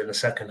 especially in the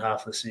second half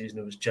of the season,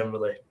 who was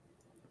generally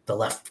the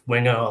left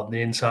winger or the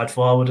inside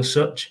forward as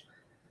such.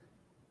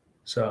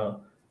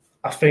 So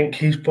I think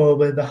he's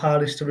probably the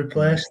hardest to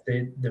replace.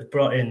 They've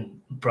brought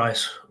in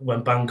Bryce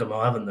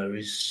Wembangomo, haven't they?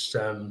 He's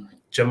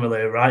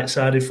generally a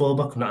right-sided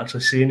fullback. I've not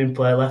actually seen him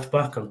play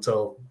left-back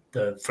until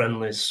the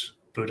friendlies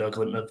Bodo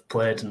Glimt have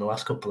played in the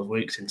last couple of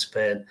weeks in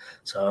Spain.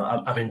 So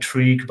I'm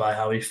intrigued by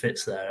how he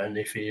fits there and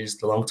if he is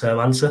the long-term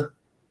answer.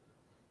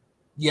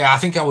 Yeah, I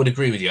think I would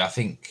agree with you. I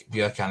think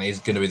Björkan is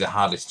going to be the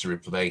hardest to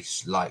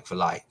replace, like for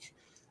like.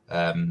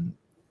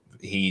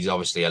 He's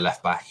obviously a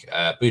left-back.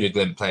 Bodo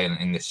Glimt playing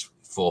in this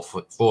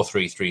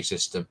 4-3-3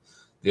 system.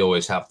 They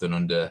always have done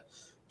under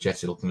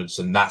Kjetil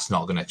Knudsen. That's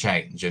not going to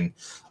change. And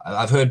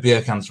I've heard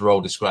Björkan's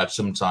role described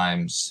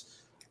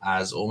sometimes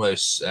as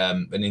almost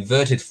an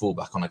inverted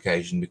fullback on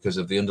occasion because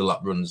of the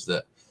underlap runs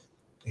that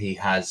he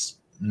has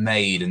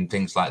made and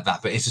things like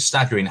that. But it's a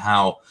staggering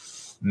how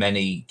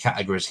many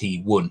categories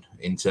he won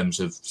in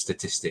terms of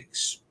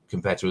statistics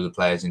compared to other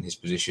players in his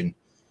position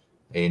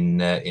in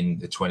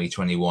the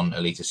 2021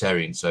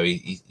 Eliteserien. So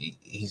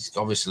he's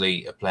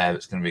obviously a player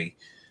that's going to be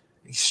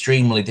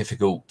extremely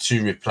difficult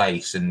to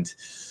replace. And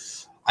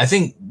I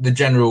think the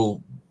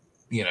general,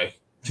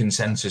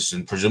 consensus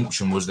and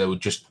presumption was they would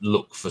just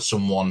look for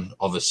someone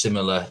of a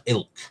similar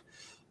ilk,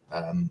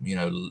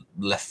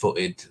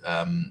 left-footed,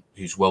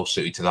 who's well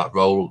suited to that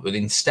role. But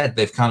instead,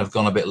 they've kind of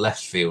gone a bit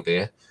left field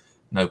here.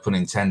 No pun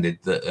intended,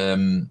 that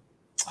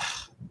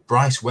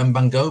Bryce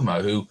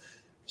Wembangomo, who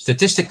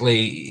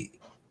statistically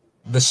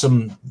there's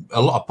a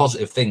lot of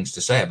positive things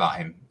to say about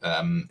him,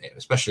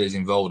 especially as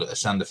involved at a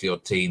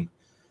Sandefjord team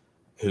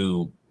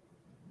who,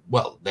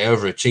 well, they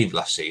overachieved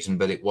last season,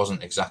 but it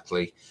wasn't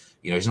exactly,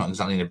 he's not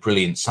exactly in a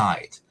brilliant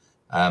side.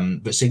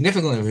 But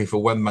significantly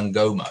for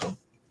Wembangomo,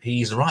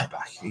 he's a right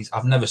back.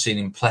 I've never seen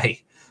him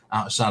play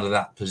outside of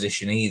that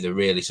position either,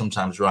 really,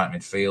 sometimes right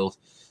midfield.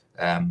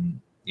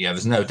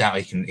 There's no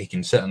doubt he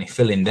can certainly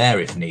fill in there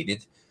if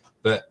needed,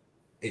 but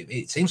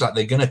it seems like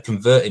they're going to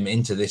convert him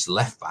into this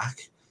left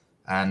back.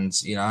 And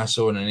I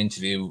saw in an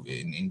interview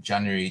in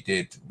January he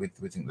did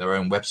with their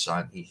own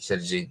website, he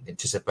said he's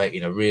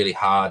anticipating a really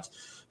hard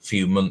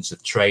few months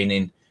of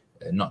training,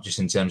 not just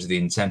in terms of the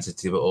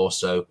intensity but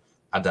also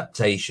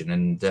adaptation.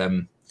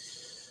 And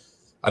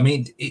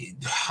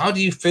how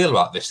do you feel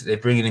about this? They're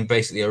bringing in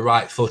basically a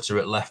right footer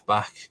at left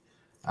back,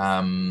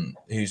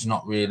 who's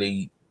not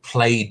really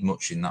played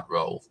much in that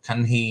role.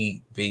 Can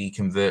he be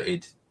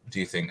converted, do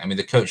you think? I mean,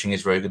 the coaching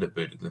is very good at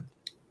Bodo Glimt.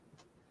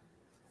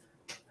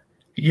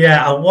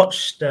 Yeah, I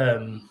watched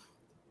Bodo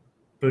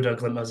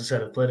Glimt, as I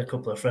said. I played a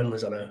couple of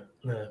friendlies on a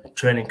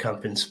training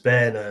camp in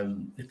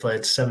Spain. He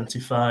played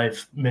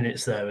 75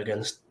 minutes there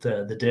against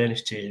the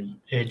Danish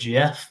team,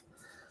 AGF,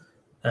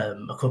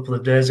 a couple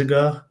of days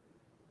ago.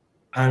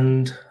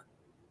 And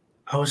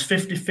I was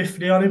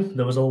 50-50 on him.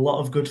 There was a lot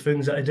of good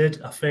things that he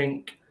did. I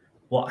think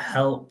what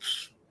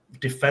helps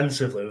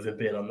defensively with him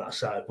being on that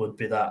side would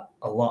be that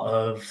a lot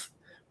of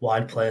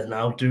wide players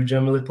now do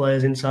generally play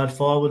as inside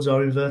forwards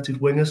or inverted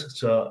wingers.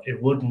 So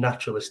it would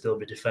naturally still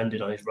be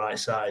defending on his right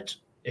side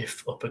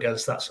if up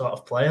against that sort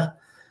of player.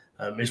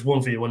 His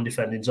 1v1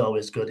 defending is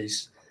always good.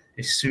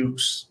 He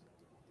suits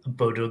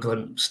Bodo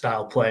Glimt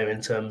style player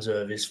in terms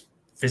of his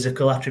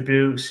physical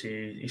attributes.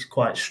 He's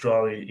quite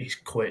strong, he's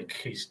quick,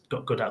 he's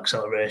got good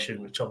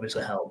acceleration, which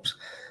obviously helps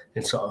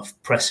in sort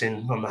of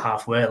pressing on the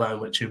halfway line,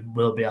 which he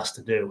will be asked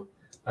to do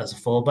as a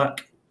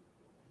fullback.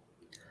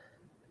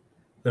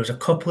 There was a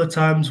couple of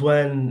times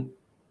when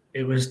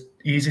it was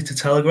easy to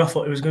telegraph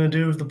what he was going to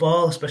do with the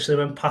ball, especially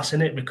when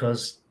passing it,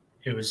 because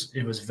it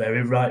was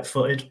very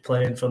right-footed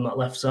playing from that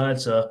left side.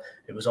 So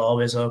it was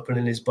always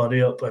opening his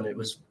body up, and it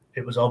was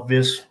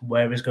obvious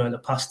where he was going to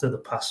pass to. The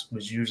pass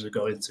was usually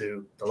going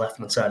to the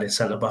left-hand side in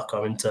centre-back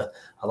or into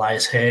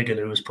Elias Hagen,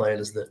 who was playing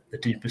as the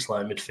deepest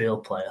line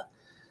midfield player.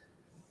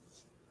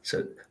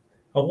 So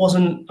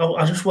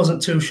I just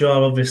wasn't too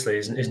sure. Obviously,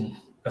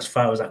 as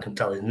far as I can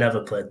tell, he's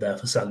never played there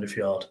for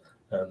Sandefjord.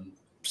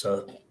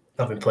 So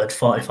having played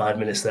 45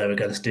 minutes there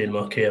against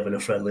Dinamo Kiev in a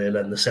friendly, and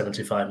then the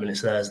 75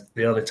 minutes there is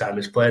the only time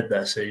he's played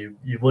there. So you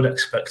would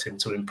expect him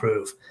to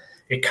improve.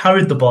 He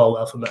carried the ball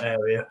well from that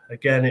area.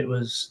 Again, it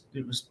was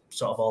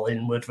sort of all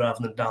inward rather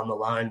than down the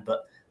line.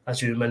 But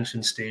as you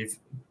mentioned, Steve,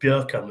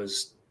 Björkan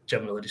was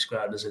generally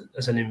described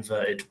as an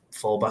inverted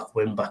fullback,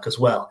 wing-back as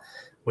well,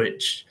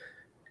 which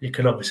you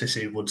can obviously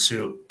see would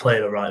suit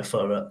playing a right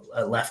foot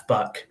at left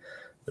back.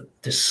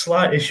 The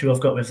slight issue I've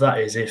got with that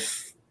is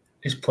if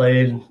he's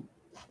playing,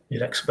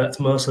 you'd expect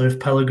mostly with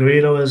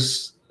Pellegrino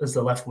as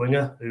the left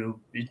winger, who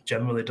he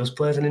generally does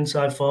play as an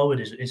inside forward.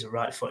 He's a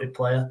right-footed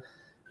player,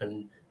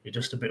 and you're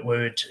just a bit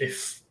worried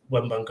if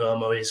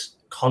Wembanyama is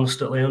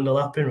constantly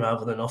underlapping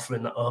rather than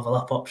offering that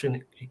overlap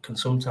option. It can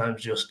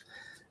sometimes just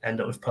end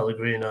up with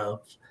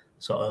Pellegrino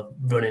sort of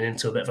running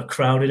into a bit of a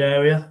crowded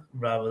area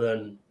rather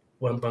than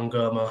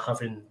Wembanyama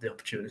having the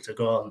opportunity to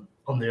go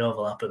on the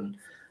overlap and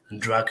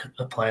drag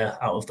a player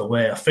out of the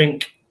way. I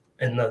think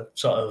in the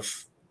sort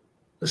of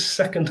the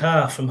second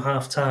half from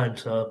half time,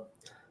 so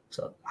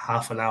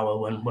half an hour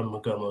when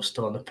Wembanyama was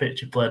still on the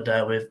pitch, he played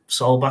there with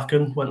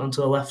Solbakken, went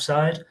onto the left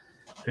side,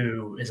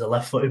 who is a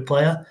left-footed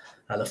player,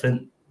 and I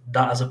think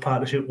that as a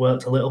partnership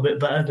worked a little bit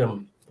better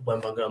than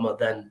Wembanyama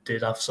then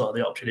did have sort of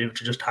the option either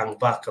to just hang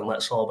back and let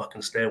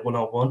Solbakken stay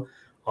one-on-one,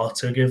 or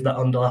to give that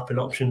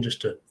underlapping option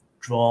just to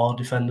draw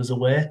defenders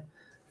away.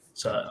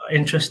 So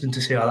interesting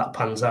to see how that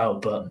pans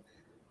out, but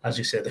as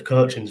you say, the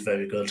coaching's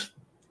very good.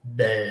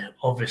 They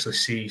obviously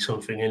see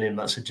something in him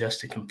that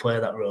suggests he can play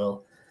that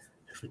role.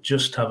 If we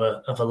just have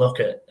a look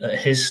at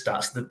his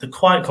stats, they're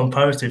quite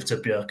comparative to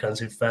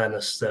Björkan's, in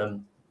fairness.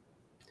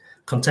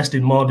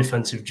 Contested more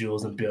defensive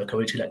duels than Björkan,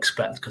 which you'd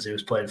expect because he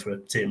was playing for a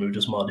team who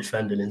does more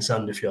defending in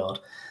Sandefjord.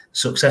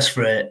 Success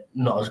rate,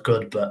 not as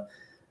good, but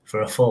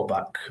for a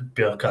fullback,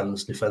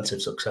 Björkan's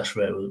defensive success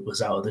rate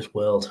was out of this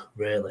world,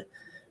 really.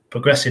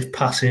 Progressive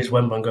passes,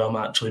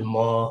 Wembanyama actually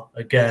more.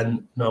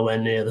 Again, nowhere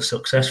near the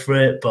success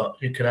rate, but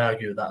you could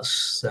argue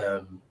that's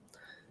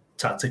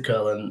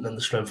tactical and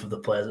the strength of the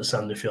players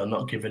at Sandefjord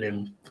not giving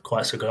him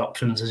quite so good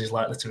options as he's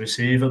likely to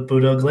receive at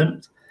Bodo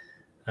Glimt.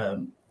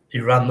 He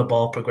ran the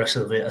ball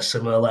progressively at a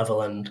similar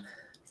level, and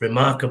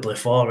remarkably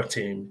for a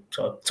team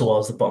sort of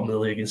towards the bottom of the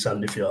league in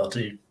Sandefjord,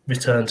 he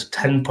returned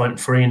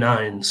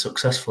 10.39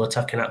 successful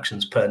attacking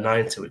actions per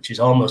 90, which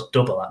is almost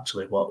double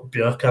actually what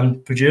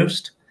Björkan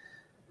produced.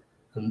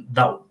 And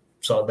that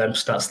sort of them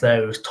stats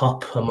there, he was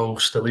top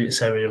amongst elite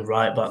Syrian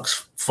right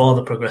backs for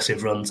the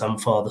progressive runs and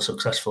for the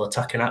successful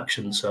attacking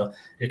actions. So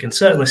you can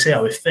certainly see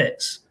how he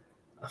fits.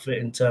 I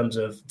think in terms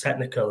of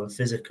technical and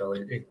physical,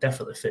 it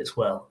definitely fits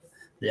well.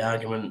 The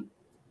argument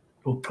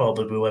will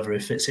probably be whether he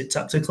fits it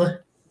tactically.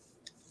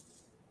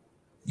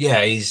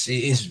 Yeah,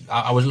 he's.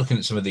 I was looking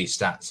at some of these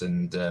stats,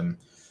 and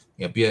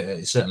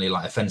certainly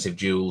like offensive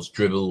duels,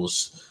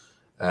 dribbles,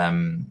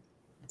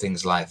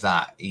 things like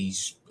that.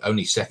 He's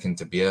only second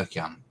to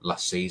Björkan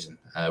last season,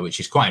 which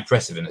is quite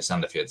impressive in the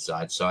Sandefjord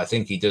side. So I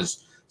think he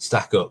does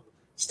stack up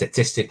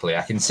statistically.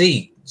 I can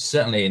see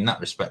certainly in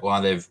that respect why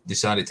they've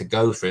decided to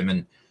go for him,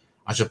 and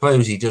I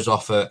suppose he does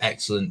offer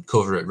excellent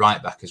cover at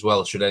right back as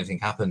well. Should anything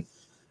happen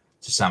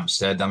to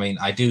Samsted, I mean,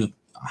 I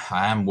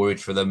am worried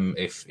for them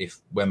if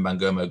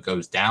Wembanyama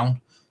goes down.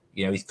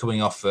 You know, he's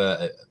coming off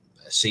a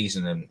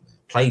season and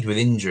played with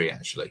injury,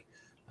 actually.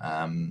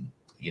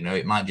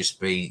 It might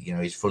just be,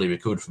 he's fully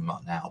recovered from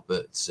that now.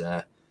 But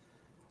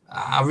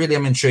I really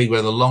am intrigued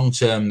whether long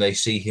term they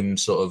see him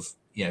sort of,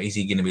 is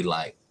he going to be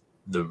like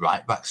the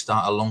right back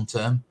starter long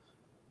term?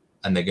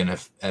 and they're going to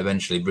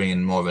eventually bring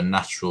in more of a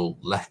natural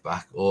left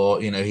back,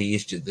 or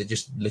they're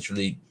just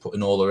literally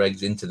putting all their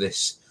eggs into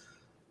this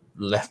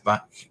left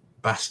back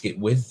basket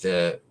with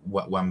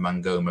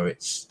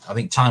Wembanyama. I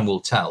think time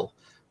will tell,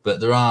 but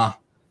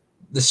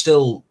there's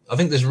still, I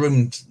think there's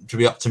room to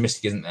be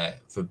optimistic, isn't there,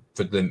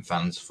 for Glint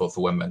fans for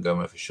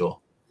Wembanyama for sure.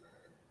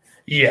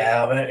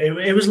 Yeah,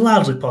 it was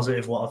largely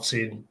positive what I've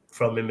seen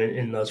from him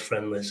in those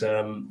friendlies.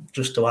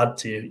 Just to add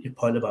to your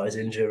point about his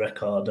injury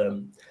record,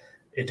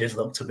 it did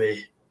look to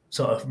be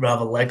sort of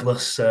rather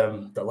legless.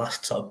 The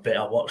last sort of bit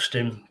I watched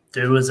him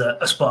do was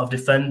a spot of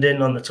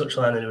defending on the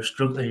touchline, and he was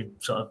struggling. He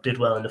sort of did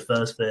well in the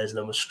first phase and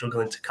then was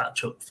struggling to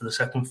catch up for the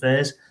second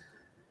phase.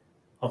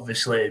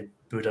 Obviously,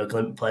 Bodo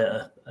Glimt play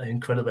at an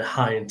incredibly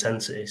high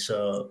intensity,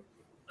 so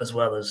as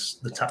well as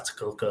the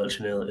tactical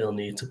coaching he'll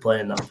need to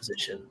play in that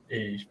position,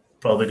 he's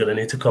probably going to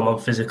need to come on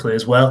physically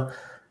as well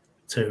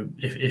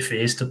if he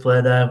is to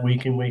play there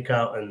week in, week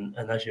out. And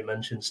as you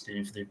mentioned,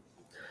 Steve,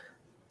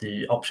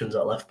 the options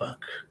at left back,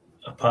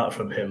 apart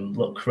from him,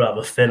 look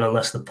rather thin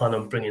unless they plan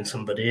on bringing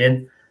somebody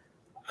in.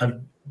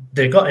 And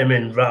they got him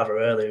in rather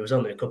early. It was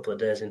only a couple of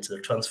days into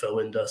the transfer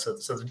window, so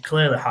they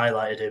clearly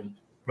highlighted him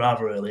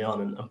rather early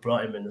on and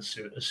brought him in as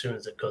soon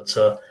as they could.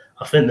 So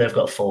I think they've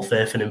got full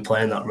faith in him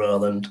playing that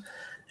role. And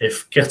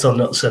if Geto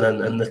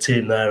Knutson and the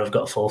team there have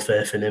got full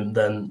faith in him,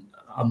 then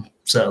I'm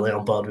certainly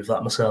on board with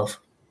that myself.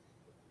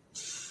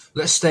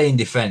 Let's stay in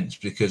defence,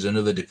 because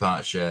another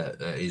departure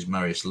is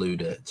Marius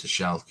Luda to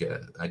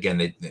Schalke. Again,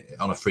 they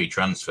on a free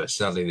transfer.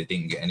 Sadly, they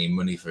didn't get any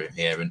money for him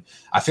here. And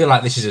I feel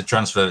like this is a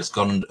transfer that's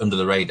gone under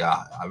the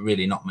radar.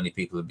 Really, not many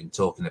people have been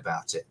talking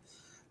about it.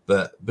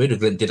 But Bodø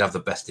Glimt did have the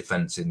best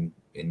defence in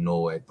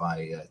Norway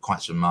by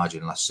quite some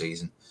margin last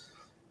season.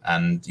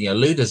 And,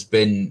 Luda's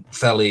been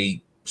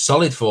fairly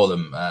solid for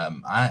them.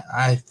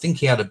 I think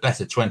he had a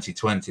better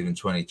 2020 than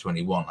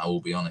 2021, I will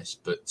be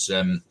honest. But...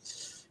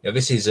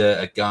 this is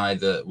a guy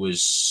that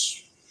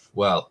was,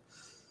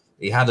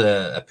 he had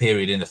a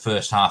period in the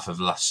first half of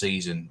last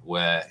season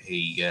where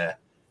he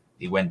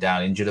went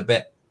down injured a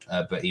bit,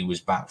 but he was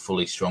back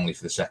fully strongly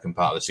for the second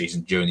part of the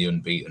season during the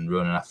unbeaten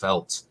run. And I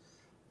felt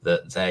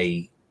that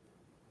a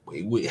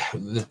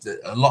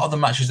lot of the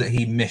matches that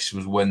he missed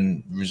was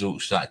when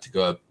results started to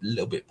go a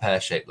little bit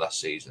pear-shaped last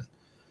season.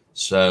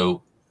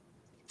 So,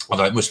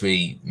 although it must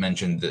be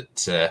mentioned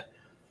that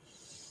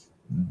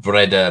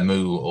Brede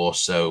Mu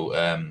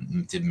also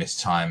did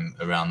miss time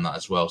around that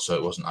as well, so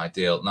it wasn't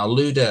ideal. Now,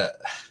 Luda,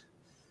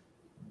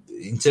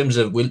 in terms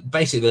of,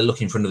 basically they're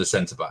looking for another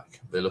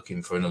centre-back. They're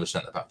looking for another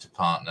centre-back to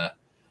partner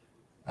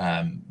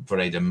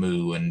Brede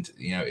Mu, and,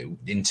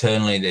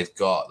 internally they've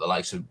got the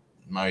likes of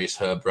Marius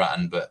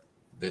Herbratton, but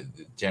the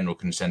general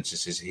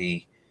consensus is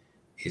he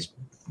is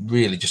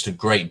really just a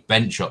great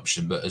bench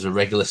option, but as a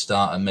regular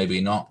starter, maybe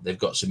not. They've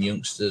got some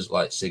youngsters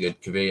like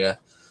Sigurd Kvia,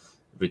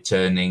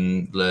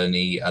 returning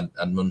Lerny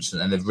and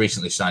Munson, and they've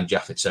recently signed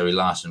Jafet Seri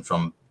Larsen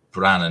from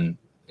Brann, and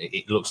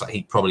it looks like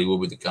he probably will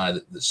be the guy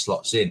that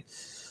slots in.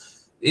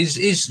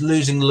 Is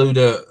losing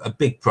Luda a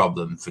big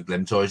problem for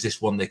Glimt, or is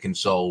this one they can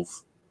solve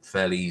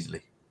fairly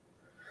easily?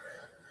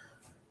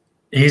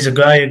 He's a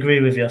guy, I agree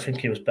with you. I think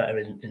he was better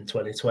in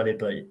 2020,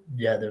 but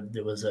yeah,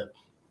 there was the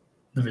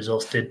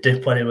results did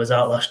dip when he was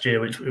out last year,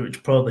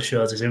 which probably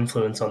shows his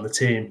influence on the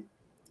team.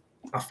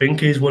 I think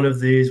he's one of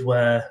these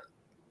where,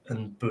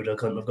 and Bodo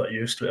Glimt have got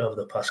used to it over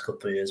the past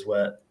couple of years,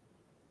 where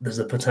there's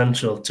the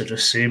potential to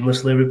just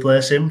seamlessly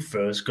replace him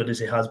for as good as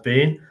he has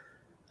been.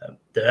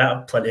 There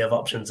are plenty of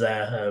options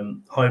there.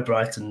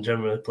 Høybråten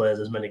generally plays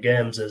as many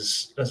games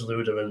as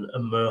Luda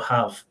and Mo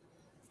have,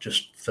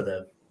 just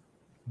for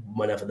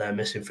whenever they're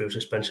missing through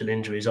suspension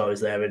injury, he's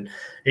always there. And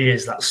he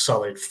is that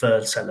solid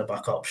third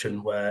centre-back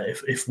option where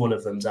if one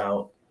of them's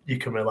out, you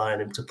can rely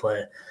on him to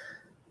play.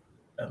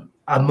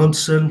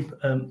 Amundsen,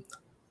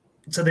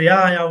 to the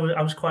eye,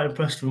 I was quite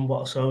impressed from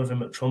what I saw of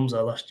him at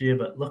Tromsø last year,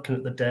 but looking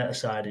at the data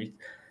side,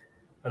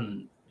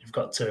 and you've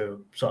got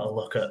to sort of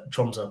look at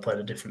Tromsø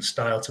playing a different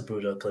style to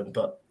Bodo Glimt,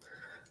 but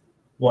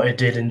what he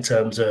did in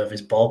terms of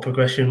his ball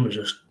progression was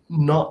just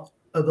not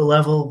at the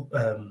level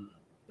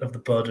of the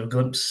Bodo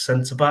Glimt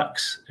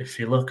centre-backs. If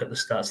you look at the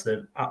stats,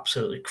 they're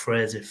absolutely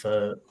crazy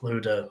for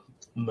Luda,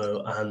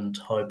 Mo and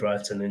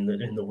Høybråten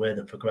in the way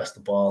they progress the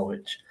ball,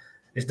 which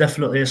is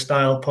definitely a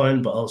style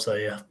point, but also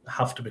you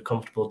have to be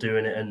comfortable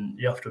doing it and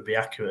you have to be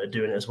accurate at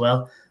doing it as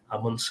well.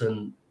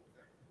 Amundsen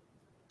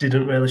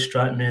didn't really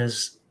strike me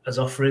as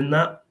offering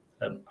that.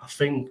 I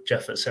think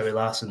Jafet Seri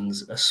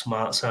Larsen's a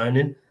smart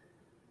signing.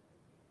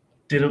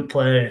 Didn't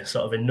play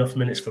sort of enough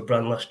minutes for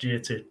Brann last year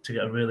to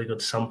get a really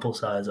good sample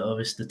size of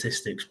his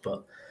statistics,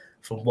 but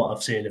from what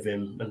I've seen of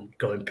him and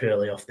going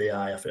purely off the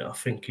eye, I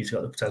think he's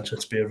got the potential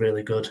to be a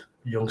really good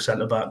young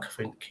centre-back. I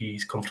think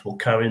he's comfortable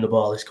carrying the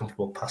ball, he's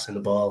comfortable passing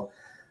the ball.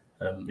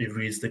 He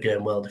reads the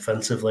game well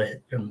defensively.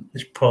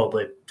 He's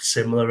probably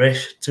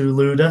similar-ish to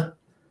Luda,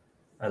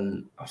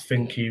 and I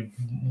think he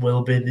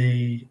will be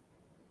the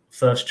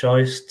first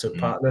choice to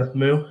partner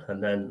Mu.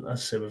 And then, as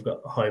I say, we've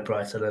got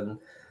Høybråten, and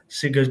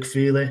Sigurd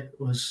Kvile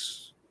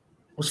was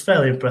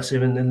fairly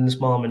impressive in the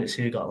small minutes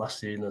he got last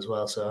season as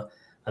well. So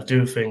I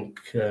do think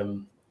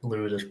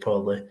Luda's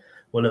probably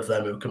one of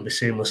them who can be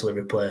seamlessly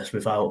replaced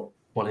without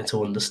wanting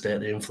to understate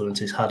the influence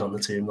he's had on the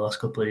team the last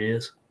couple of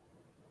years.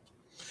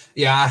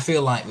 Yeah, I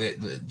feel like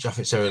that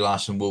Japhet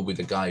Serie-Larsson will be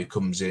the guy who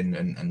comes in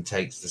and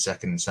takes the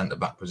second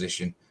centre-back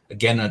position.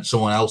 Again,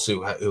 someone else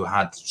who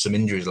had some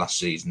injuries last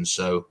season,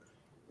 so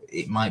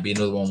it might be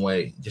another one where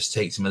it just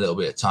takes him a little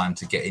bit of time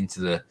to get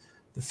into the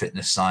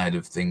fitness side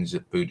of things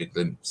at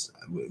Bodø/Glimt.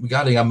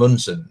 Regarding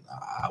Amundsen,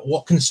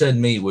 what concerned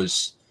me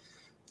was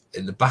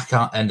in the back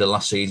end of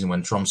last season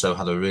when Tromsø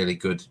had a really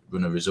good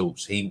run of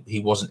results,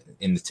 he wasn't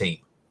in the team.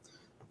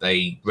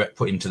 They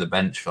put him to the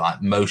bench for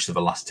like most of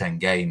the last 10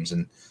 games,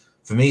 and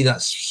for me,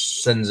 that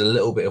sends a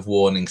little bit of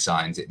warning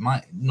signs. It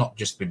might not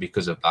just be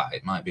because of that.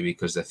 It might be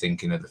because they're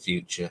thinking of the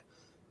future.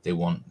 They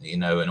want,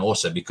 and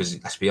also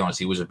because, let's be honest,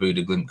 he was a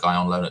Bodø/Glimt guy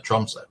on loan at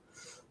Tromsø,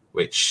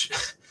 which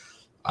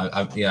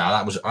I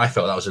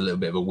felt that was a little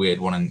bit of a weird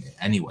one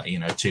anyway.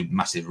 Two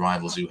massive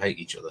rivals who hate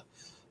each other,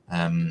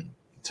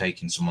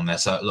 taking someone there.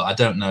 So look, I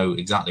don't know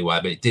exactly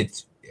why, but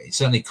it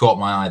certainly caught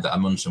my eye that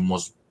Amundsen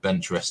was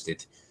bench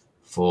rested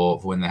for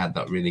when they had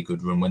that really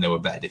good run when they were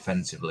better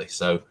defensively.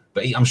 So,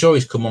 but I'm sure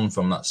he's come on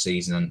from that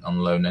season on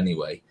loan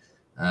anyway.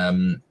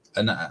 And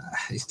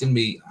it's going to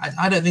be.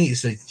 I don't think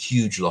it's a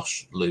huge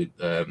loss,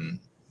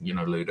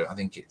 Luda. I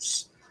think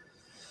it's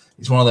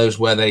one of those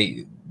where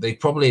they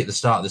probably at the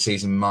start of the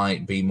season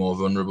might be more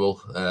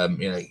vulnerable.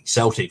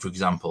 Celtic, for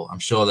example, I'm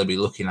sure they'll be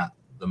looking at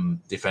them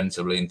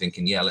defensively and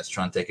thinking, yeah, let's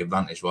try and take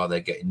advantage while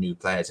they're getting new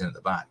players in at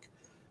the back.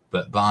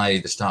 But by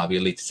the start of the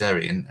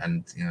Eliteserien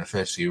and the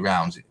first few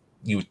rounds,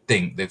 you would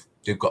think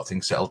they've got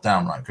things settled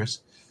down, right, Chris?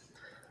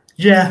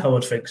 Yeah, I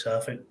would think so. I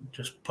think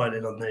just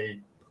pointing on the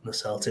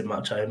Celtic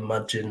match, I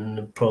imagine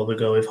they'd probably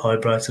go with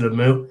Højbjerg and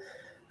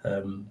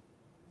Mu,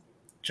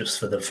 just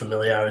for the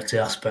familiarity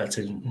aspect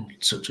in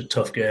such a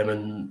tough game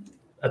and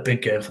a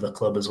big game for the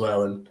club as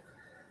well. And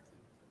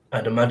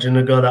I'd imagine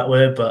they'd go that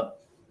way,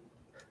 but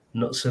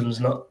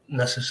Knutsen's not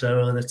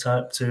necessarily the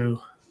type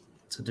to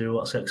do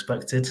what's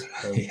expected.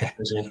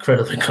 He's an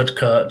incredibly good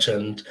coach,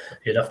 and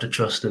you'd have to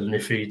trust him. And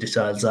if he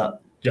decides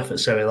that Japhet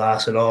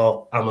Serie-Larsson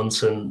or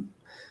Amundsen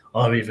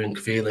or even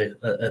Kvili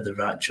are the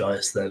right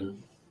choice,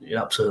 then you'd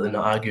absolutely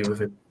not argue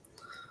with him.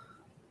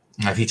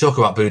 Now, if you talk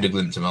about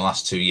Bodø/Glimt in the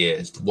last 2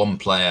 years, the one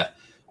player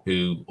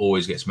who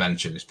always gets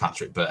mentioned is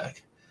Patrick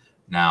Berg.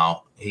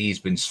 Now, he's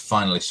been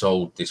finally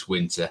sold this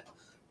winter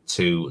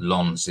to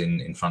Lens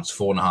in France,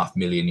 €4.5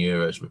 million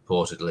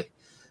reportedly.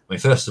 I mean,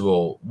 first of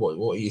all,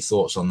 what are your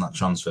thoughts on that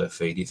transfer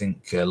fee? Do you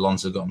think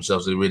Lens have got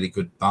themselves a really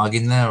good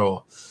bargain there,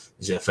 or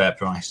is it a fair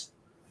price?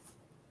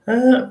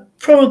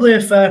 Probably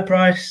a fair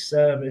price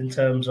in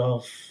terms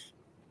of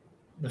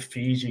the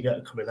fees you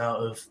get coming out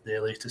of the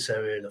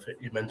Eliteserien. I think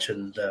you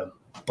mentioned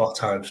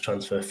Botheim's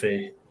transfer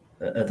fee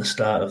at the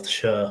start of the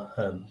show,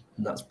 and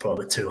that's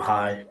probably too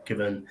high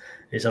given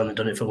he's only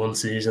done it for one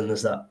season.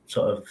 There's that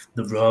sort of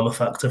the Roma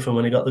factor from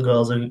when he got the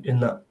goals in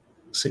that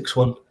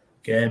 6-1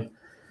 game.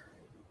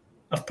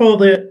 I've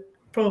probably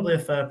a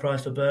fair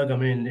price for Berg. I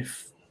mean,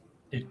 if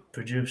he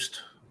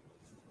produced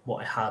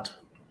what he had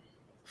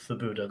for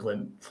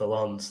Bodø/Glimt for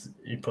Lens,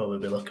 you'd probably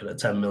be looking at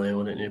 10 million,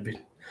 wouldn't you? It'd be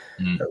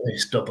at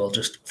least double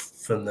just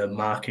from the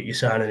market you're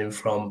signing him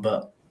from.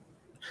 But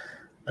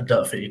I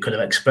don't think you could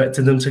have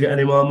expected them to get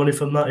any more money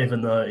from that,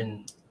 even though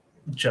in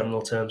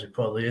general terms it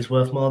probably is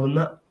worth more than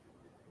that.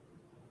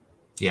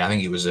 Yeah, I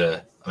think it was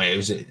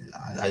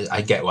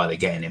I get why they're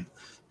getting him.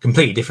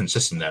 Completely different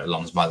system there at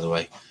Lens, by the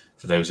way.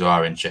 For those who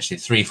are interested,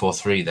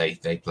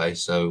 3-4-3 they play.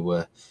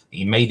 So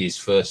he made his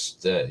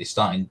first his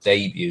starting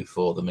debut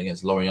for them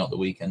against Lorient the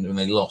weekend when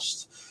they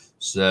lost.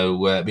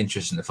 So it'd be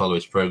interesting to follow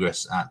his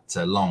progress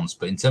at Lens.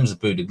 But in terms of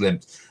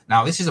Bodø/Glimt,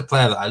 now this is a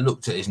player that I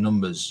looked at his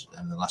numbers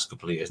in the last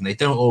couple of years, and they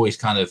don't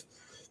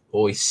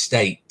always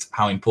state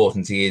how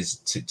important he is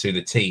to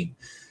the team.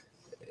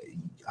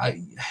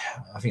 I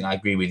think I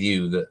agree with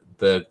you that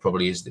Berg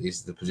probably is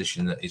the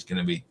position that is going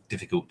to be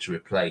difficult to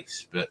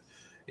replace, but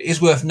it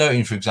is worth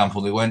noting, for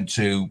example, they went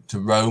to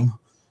Rome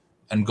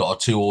and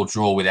got a 2-2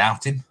 draw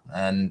without him.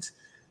 And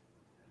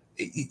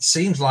it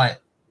seems like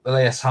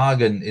Elias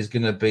Hagen is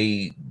going to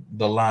be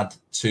the lad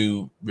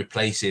to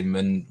replace him.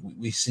 And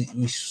we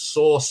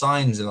saw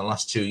signs in the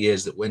last 2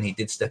 years that when he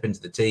did step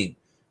into the team,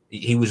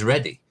 he was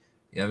ready.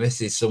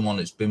 This is someone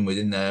that's been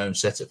within their own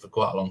setup for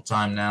quite a long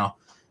time now.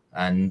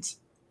 And,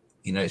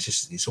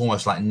 it's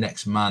almost like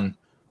next man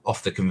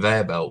off the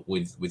conveyor belt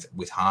with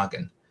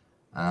Hagen.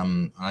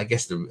 And I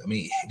guess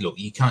look,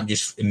 you can't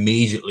just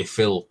immediately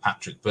fill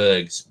Patrick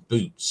Berg's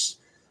boots,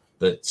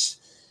 but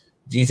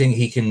do you think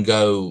he can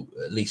go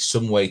at least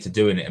some way to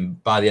doing it,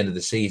 and by the end of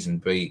the season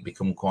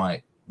become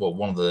quite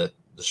one of the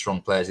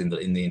strong players in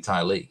the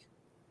entire league?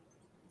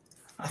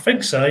 I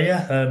think so.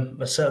 Yeah,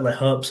 I certainly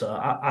hope so.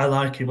 I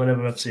like him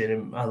whenever I've seen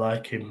him. I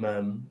like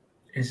him.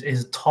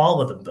 He's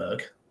taller than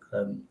Berg,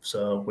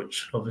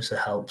 which obviously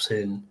helps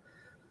in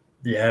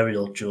the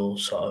aerial duel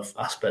sort of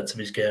aspect of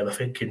his game. I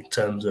think in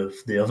terms of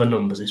the other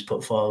numbers he's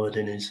put forward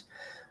in his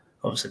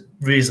obviously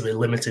reasonably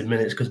limited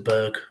minutes, because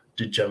Berg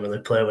did generally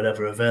play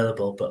whenever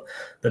available. But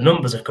the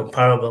numbers are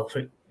comparable. I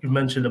think you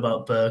mentioned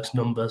about Berg's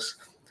numbers.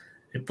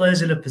 He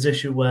plays in a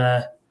position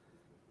where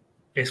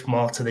it's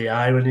more to the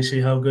eye when you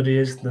see how good he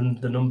is than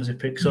the numbers he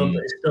picks up.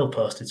 But he still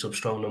posted some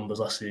strong numbers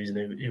last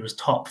season. He was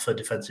top for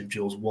defensive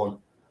duels won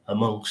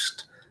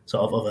amongst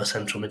sort of other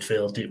central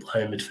midfield, deep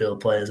lying midfield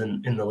players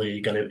in the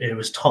league. And it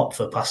was top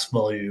for pass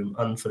volume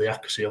and for the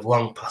accuracy of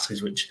long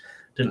passes, which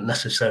didn't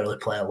necessarily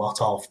play a lot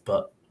of,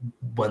 but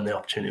when the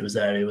opportunity was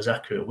there, he was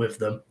accurate with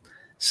them.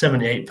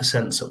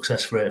 78%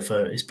 success rate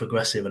for his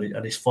progressive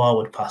and his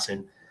forward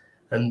passing.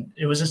 And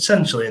it was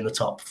essentially in the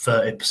top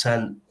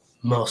 30%,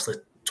 mostly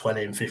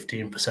 20 and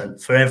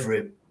 15% for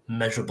every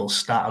measurable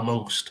stat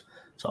amongst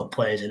sort of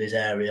players in his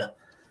area.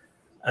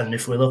 And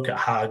if we look at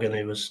Hagen,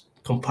 he was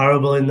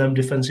comparable in them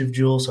defensive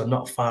duels, so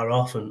not far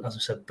off. And as I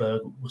said,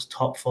 Berg was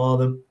top for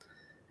them.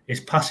 His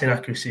passing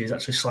accuracy is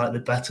actually slightly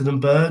better than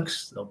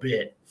Berg's,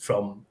 albeit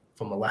from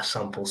a less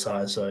sample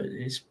size. So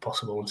it's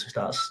possible once he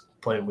starts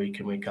playing week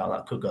in, week out,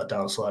 that could go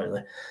down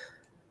slightly.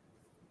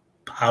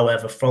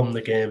 However, from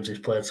the games he's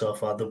played so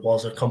far, there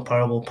was a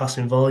comparable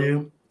passing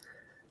volume.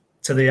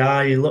 To the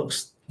eye, he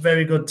looks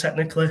very good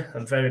technically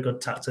and very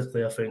good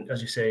tactically. I think,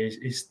 as you say,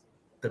 he's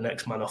the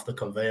next man off the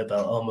conveyor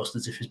belt, almost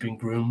as if he's been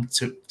groomed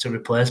to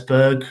replace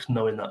Berg,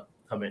 knowing that,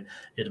 I mean,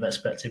 you'd have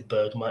expected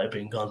Berg might have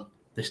been gone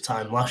this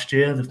time last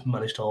year. They've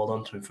managed to hold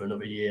on to him for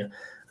another year,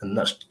 and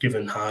that's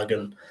given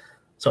Hagen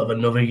sort of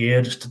another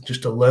year just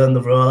to learn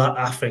the role.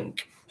 I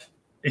think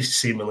he's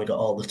seemingly got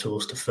all the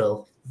tools to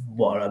fill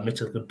what are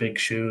admittedly big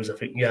shoes. I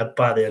think,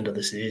 by the end of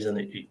the season,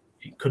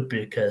 it could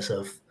be a case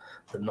of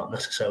they're not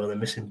necessarily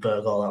missing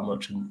Berg all that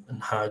much, and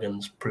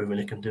Hagen's proven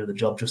he can do the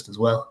job just as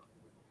well.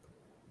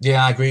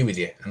 Yeah, I agree with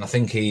you. And I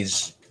think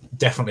he's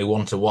definitely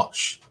one to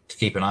watch, to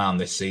keep an eye on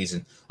this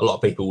season. A lot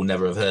of people will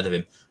never have heard of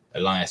him.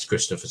 Elias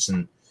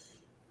Kristofferson,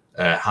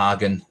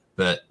 Hagen,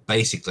 but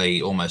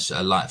basically almost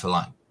a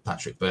like-for-like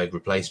Patrick Berg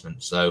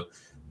replacement. So,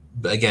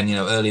 but again,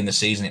 early in the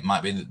season, it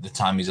might be the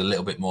time he's a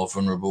little bit more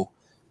vulnerable.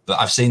 But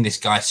I've seen this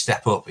guy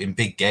step up in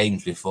big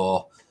games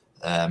before.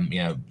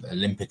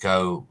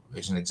 Olympico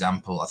is an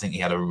example. I think he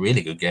had a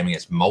really good game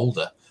against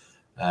Molde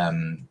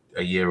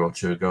a year or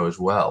two ago as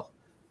well.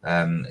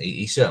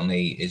 He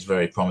certainly is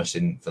very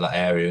promising for that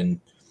area. And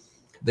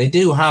they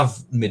do have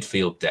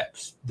midfield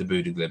depth, the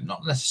Bodø/Glimt,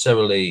 not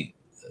necessarily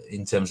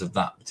in terms of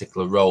that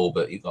particular role,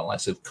 but you've got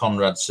likes of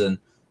Konradsen,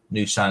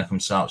 new signing from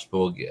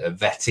Sarpsborg,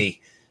 Vetti,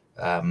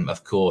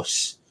 of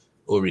course,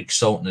 Ulrik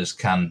Saltnes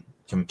can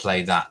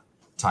play that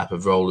type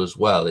of role as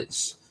well.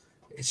 It's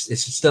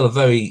still a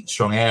very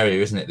strong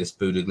area, isn't it? This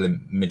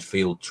Bodø/Glimt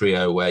midfield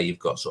trio, where you've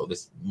got sort of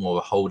this more of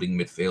a holding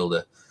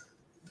midfielder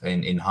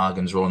in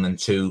Hagen's role, and then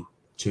two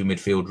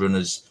midfield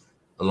runners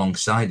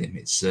alongside him.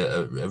 It's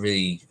a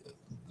really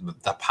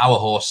the power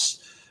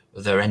horse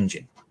of their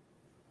engine.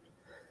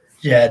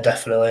 Yeah,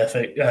 definitely. I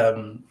think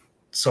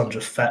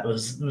Sondre Fett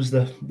was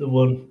the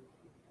one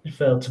you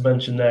failed to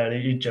mention there,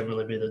 and he'd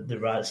generally be the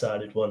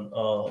right-sided one,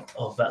 or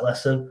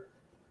Vetlesen.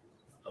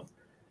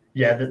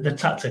 Yeah, the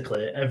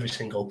tactically, every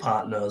single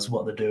part knows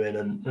what they're doing,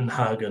 and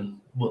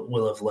Hagen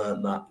will have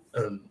learned that.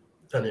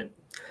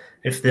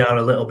 If they are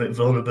a little bit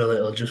vulnerable,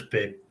 it'll just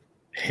be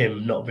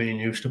him not being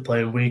used to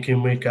playing week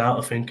in, week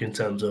out. I think in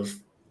terms of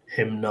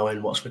him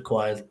knowing what's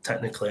required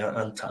technically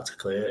and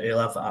tactically, he'll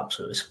have that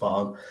absolutely spot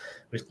on.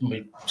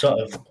 We sort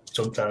of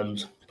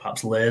sometimes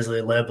perhaps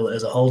lazily label it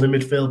as a holding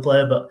midfield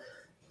player, but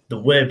the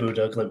way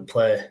Bodø/Glimt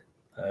play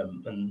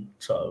and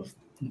sort of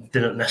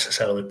didn't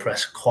necessarily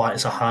press quite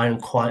so high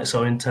and quite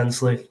so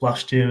intensely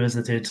last year as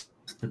they did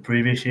the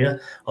previous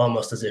year,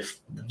 almost as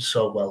if they're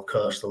so well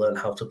coached to learn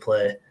how to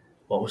play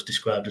what was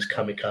described as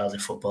kamikaze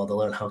football. They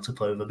learned how to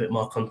play with a bit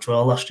more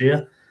control last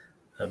year.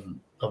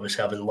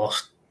 Obviously, having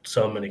lost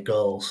so many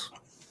goals,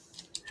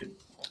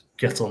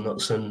 Kjetil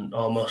Knutsen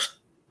almost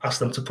asked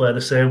them to play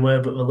the same way,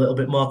 but with a little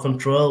bit more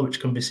control, which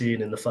can be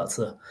seen in the fact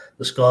that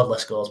they scored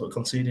less goals but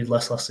conceded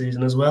less last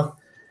season as well.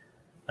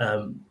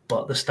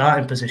 But the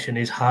starting position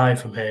is high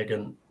from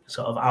Hagen,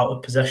 sort of out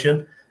of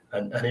possession,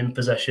 and in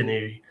possession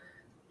he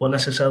won't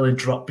necessarily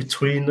drop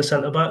between the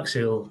centre-backs.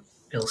 He'll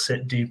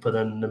sit deeper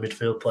than the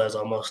midfield players,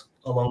 almost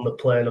along the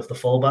plane of the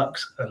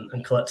full-backs,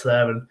 and collect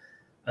there. And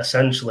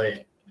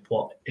essentially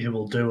what he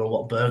will do, and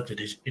what Berg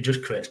did, is he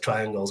just creates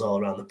triangles all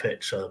around the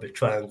pitch. So there'll be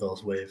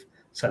triangles with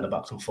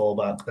centre-backs and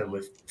full-back, then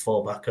with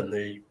full-back and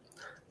the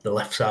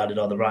left-sided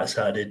or the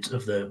right-sided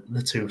of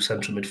the two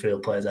central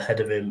midfield players ahead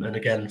of him. And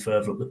again,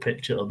 further up the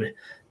pitch, it'll be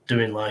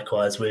doing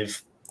likewise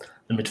with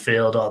the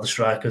midfield or the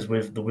strikers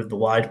with the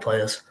wide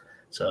players.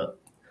 So,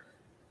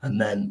 and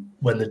then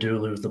when they do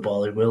lose the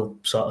ball, he will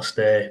sort of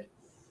stay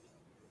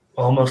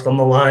almost on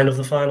the line of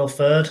the final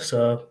third,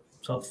 so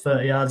sort of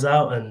 30 yards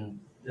out, and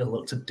he'll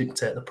look to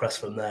dictate the press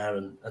from there,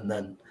 and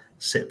then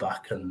sit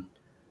back and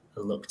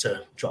look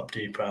to drop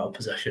deeper out of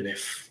possession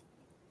if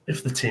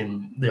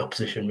the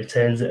opposition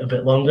retains it a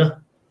bit longer.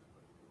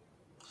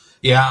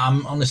 Yeah,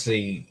 I'm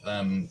honestly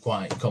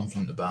quite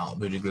confident about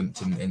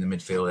Bodø/Glimt in the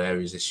midfield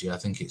areas this year. I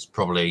think it's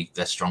probably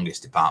their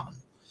strongest department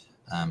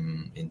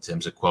in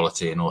terms of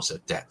quality and also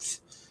depth.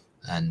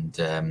 And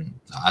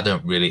I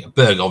don't really.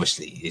 Berg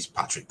obviously is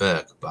Patrick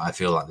Berg, but I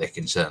feel like they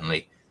can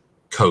certainly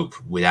cope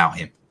without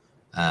him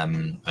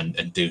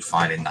and do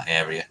fine in that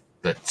area.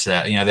 But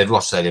they've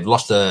lost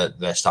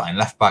their starting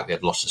left back,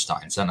 they've lost the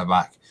starting centre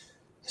back,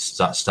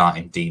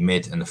 starting D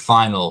mid, and the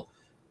final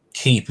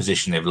key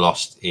position they've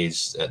lost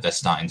is their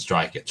starting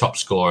striker, top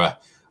scorer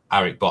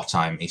Arik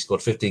Botheim. He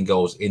scored 15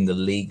 goals in the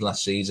league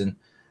last season.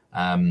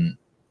 Now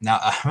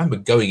I remember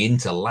going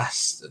into at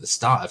the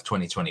start of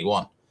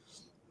 2021,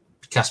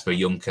 Kasper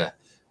Junker,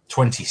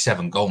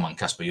 27 goal man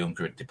Kasper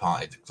Junker had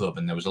departed the club,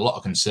 and there was a lot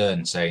of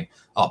concern saying,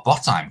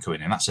 Botheim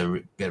coming in, that's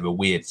a bit of a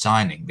weird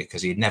signing,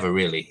 because he had never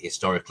really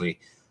historically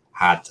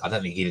I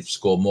don't think he'd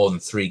scored more than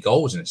 3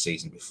 goals in a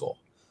season before.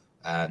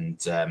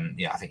 And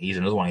I think he's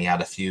another one. He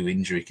had a few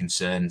injury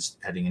concerns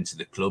heading into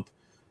the club,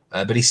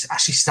 but he's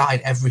actually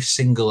started every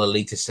single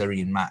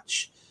Eliteserien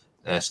match,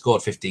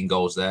 scored 15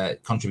 goals there,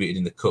 contributed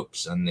in the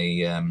Cups and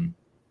the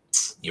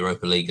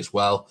Europa League as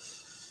well.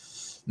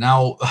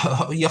 Now,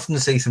 you often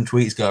see some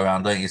tweets go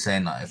around, don't you,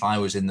 saying that if I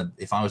was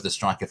the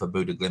striker for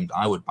Bodø Glimt,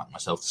 I would back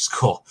myself to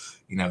score,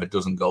 a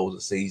dozen goals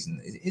a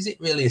season. Is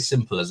it really as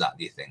simple as that,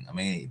 do you think? I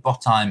mean,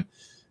 Botheim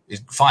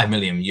is 5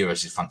 million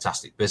euros is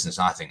fantastic business.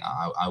 I think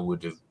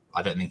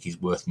I don't think he's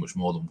worth much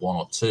more than 1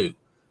 or 2.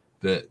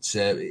 But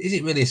is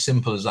it really as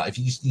simple as that? If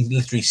you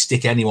literally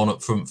stick anyone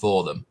up front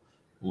for them,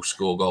 will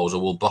score goals,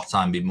 or will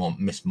Botheim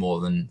miss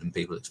more than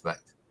people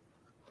expect?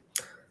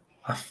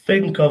 I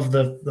think of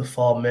the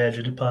 4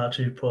 major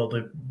departures,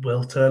 probably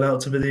will turn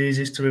out to be the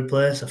easiest to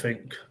replace. I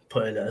think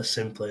putting it as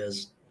simply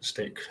as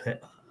stick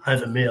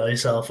either me or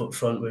yourself up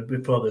front, we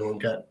probably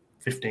won't get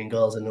 15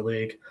 goals in the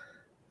league.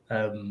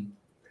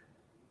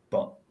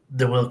 But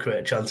they will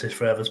create chances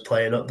for whoever's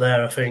playing up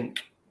there. I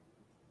think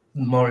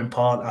the more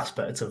important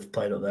aspect of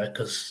playing up there,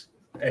 because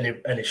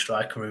any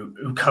striker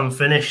who can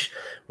finish,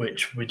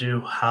 which we do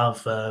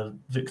have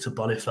Victor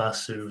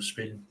Boniface, who's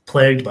been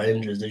plagued by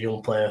injuries, the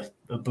young player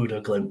of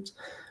Bodø Glimt,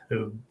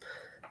 who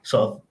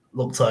sort of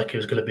looked like he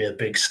was going to be a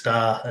big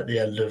star at the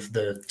end of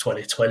the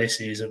 2020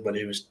 season when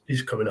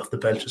he's coming off the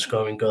bench and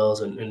scoring goals,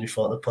 and you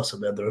thought they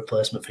possibly had the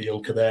replacement for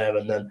Junker there,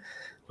 and then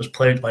was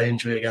plagued by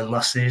injury again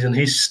last season.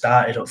 He's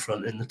started up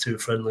front in the 2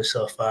 friendlies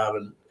so far,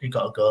 and he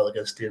got a goal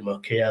against Dynamo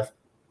Kiev.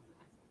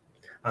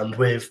 And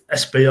with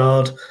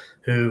Espejord,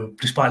 who,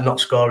 despite not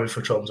scoring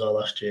for Tromsø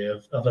last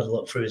year, I've had a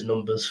look through his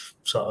numbers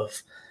sort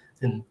of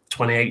in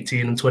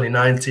 2018 and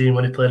 2019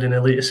 when he played in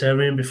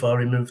Eliteserien before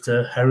he moved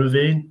to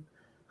Heerenveen,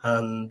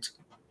 and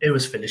he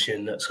was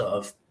finishing at sort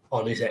of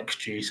on his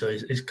XG, so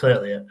he's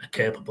clearly a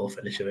capable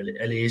finisher,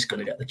 and he is going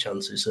to get the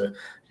chances. So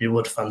you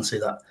would fancy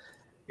that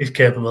he's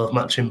capable of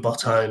matching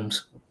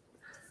Botheim's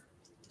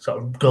sort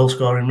of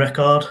goal-scoring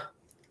record.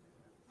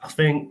 I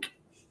think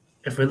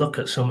if we look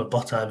at some of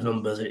Botheim's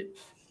numbers,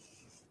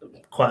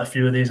 quite a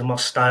few of these are more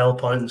style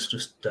points,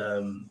 just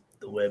the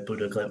way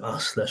Bodø Glimt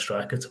asked their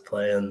striker to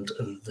play and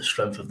the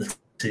strength of the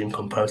team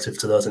comparative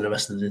to those in the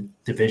rest of the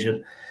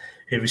division.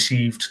 He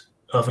received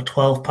over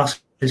 12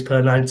 passes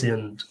per 90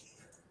 and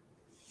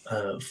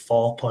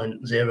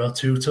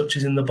 4.02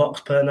 touches in the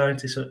box per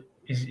 90. So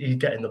he's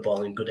getting the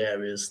ball in good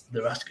areas.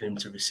 They're asking him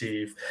to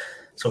receive,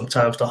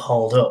 sometimes to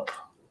hold up.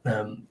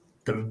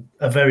 They're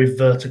a very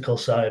vertical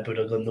side,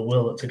 Bodø Glimt. They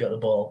will look to get the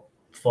ball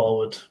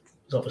forward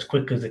as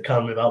quick as they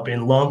can without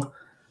being long.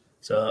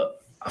 So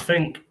I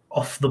think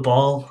off the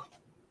ball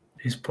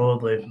is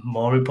probably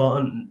more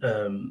important.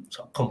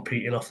 Sort of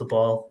competing off the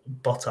ball.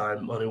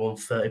 Botheim only won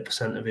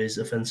 30% of his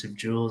offensive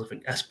duels. I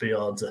think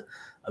Espejord's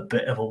a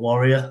bit of a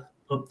warrior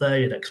up there.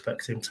 You'd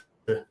expect him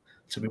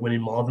to be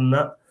winning more than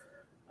that.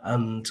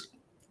 And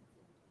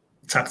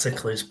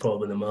tactically is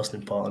probably the most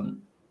important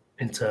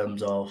in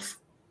terms of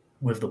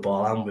with the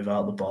ball and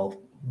without the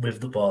ball.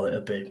 With the ball,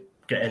 it'd be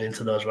getting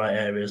into those right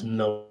areas,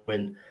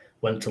 knowing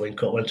when to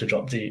link up, when to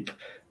drop deep,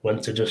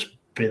 when to just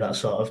be that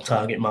sort of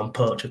target man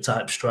poacher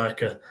type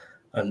striker,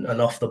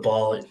 and off the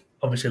ball,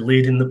 obviously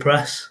leading the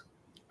press.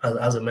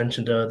 As I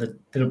mentioned earlier, they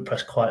didn't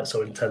press quite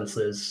so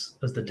intensely as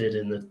they did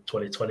in the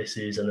 2020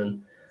 season,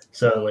 and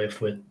certainly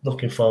if we're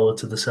looking forward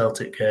to the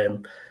Celtic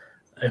game,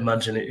 I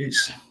imagine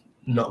it's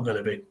not going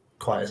to be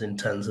quite as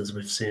intense as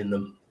we've seen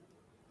them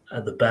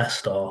at the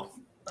best or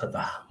at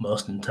the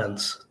most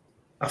intense.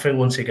 I think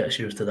once he gets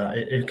used to that,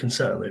 it can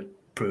certainly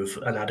prove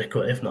an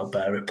adequate, if not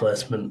better,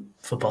 replacement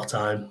for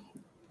Botheim.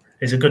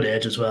 He's a good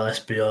age as well,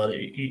 Espejord.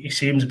 He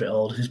seems a bit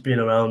old. He's been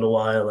around a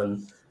while,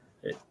 and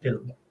it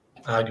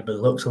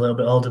arguably looks a little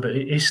bit older, but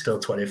he's still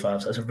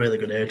 25, so that's a really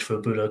good age for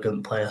a Bodø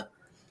Glimt player.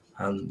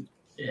 And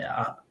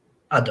yeah,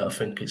 I don't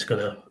think it's going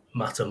to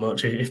matter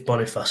much. If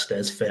Boniface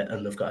stays fit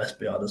and they've got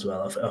Espejord as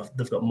well,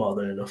 they've got more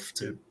than enough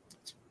to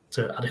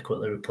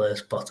adequately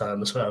replace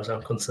Botheim as far as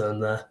I'm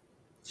concerned there.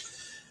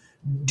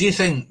 Do you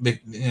think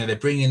they're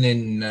bringing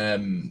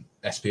in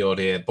Espejord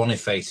here?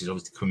 Boniface is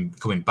obviously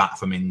coming back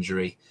from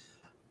injury.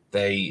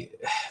 We've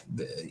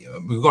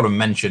got to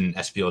mention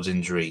Espejord's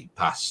injury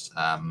past,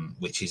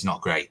 which is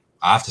not great.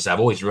 I have to say, I've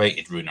always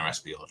rated Runar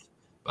Espejord,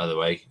 by the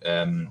way.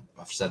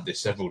 I've said this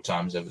several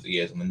times over the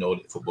years on the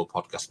Nordic Football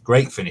Podcast.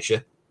 Great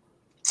finisher.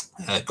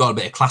 got a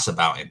bit of class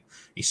about him.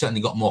 He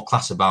certainly got more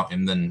class about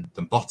him than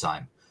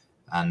Botheim,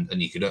 and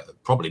you could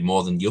probably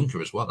more than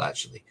Juncker as well.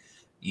 Actually,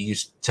 you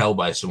just tell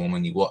by someone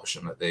when you watch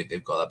them that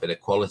they've got that bit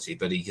of quality,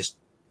 but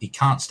he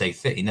can't stay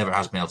fit. He never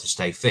has been able to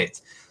stay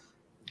fit.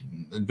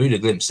 Buda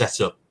Glimt's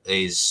setup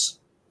is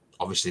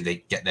obviously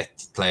they get their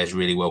players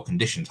really well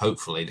conditioned.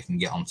 Hopefully, they can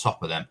get on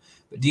top of them.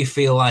 But do you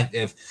feel like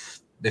they've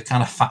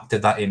kind of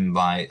factored that in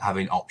by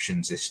having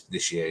options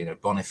this year? You know,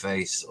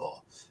 Boniface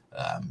or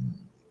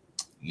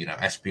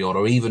Espior,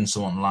 or even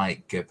someone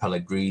like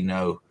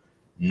Pellegrino,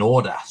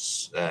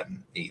 Nordas,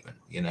 even.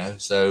 You know,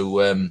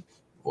 so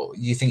what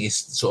do you think is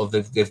sort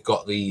of they've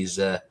got these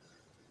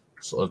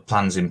sort of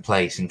plans in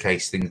place in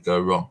case things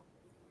go wrong?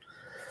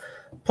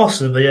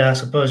 Possibly, yeah. I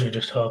suppose you're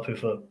just hoping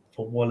for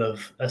one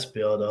of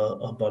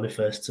Espior or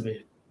Boniface to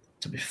be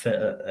fit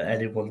at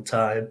any one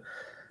time.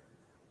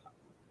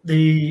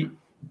 The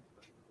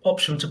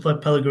option to play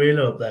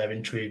Pellegrino up there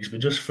intrigues me,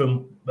 just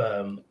from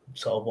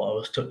sort of what I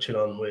was touching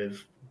on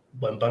with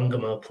when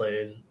Wembanyama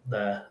playing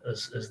there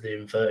as the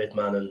inverted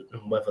man,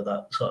 and whether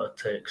that sort of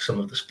takes some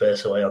of the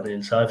space away on the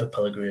inside for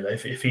Pellegrino.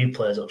 If he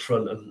plays up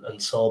front and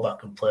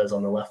Solbakken and plays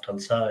on the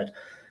left-hand side,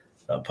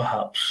 that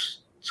perhaps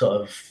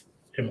sort of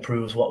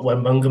improves what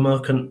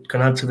Wembanyama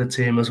can add to the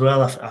team as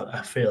well.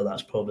 I feel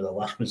that's probably the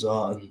last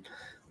resort, and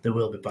they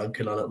will be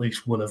banking on at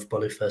least one of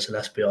Boniface and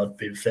Espior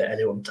being fit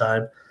any one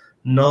time.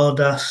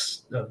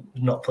 Nordas,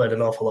 not played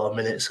an awful lot of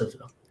minutes. I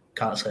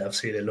can't say I've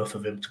seen enough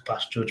of him to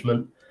pass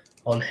judgment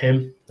on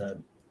him.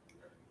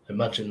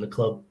 Imagine the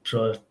club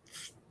sort of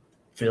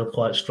feel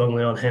quite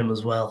strongly on him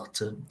as well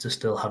to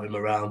still have him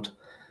around.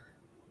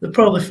 They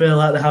probably feel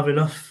like they have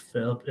enough.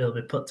 He'll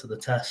be put to the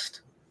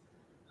test.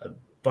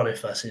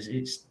 Boniface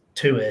it's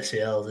 2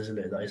 ACLs, isn't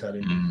it, that he's had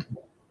in?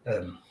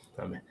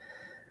 I mean,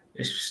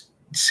 it's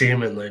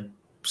seemingly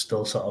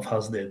still sort of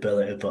has the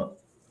ability, but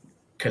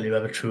can you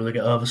ever truly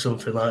get over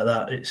something like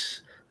that?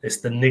 It's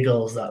the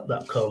niggles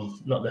that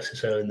come, not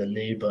necessarily in the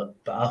knee, but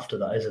after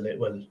that, isn't it?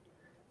 When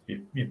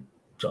you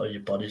sort of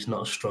your body's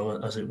not as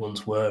strong as it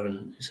once were,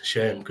 and it's a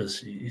shame because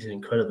he's an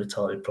incredibly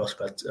talented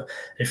prospect.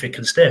 If he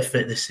can stay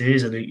fit this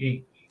season,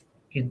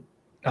 he'd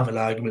have an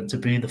argument to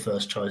be the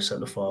first choice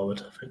centre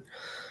forward.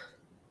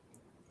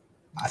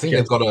 I think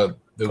they've got to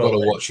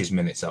watch his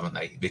minutes, haven't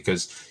they?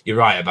 Because you're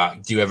right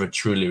about, do you ever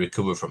truly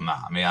recover from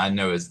that? I mean, I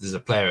know there's a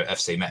player at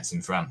FC Metz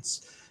in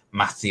France,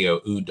 Matteo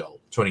Udol,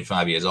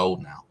 25 years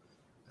old now,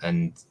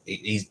 and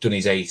he's done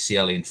his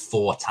ACL in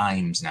 4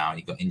 times now, and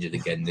he got injured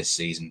again this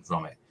season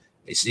from it.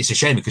 It's a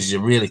shame because he's a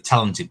really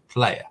talented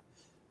player,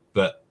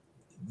 but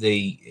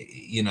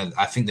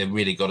I think they've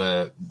really got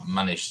to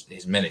manage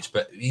his minutes.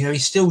 But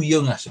he's still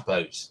young, I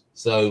suppose.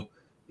 So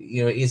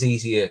it is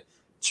easier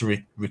to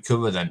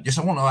recover them.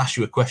 I want to ask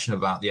you a question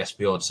about the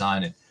Espior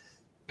signing.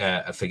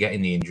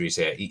 Forgetting the injuries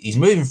here, he's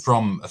moving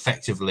from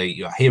effectively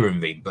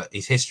Heerenveen, but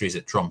his history is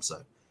at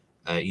Tromsø.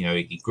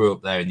 He grew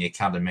up there in the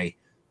academy.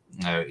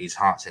 His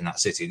heart's in that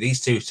city.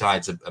 These two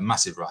sides are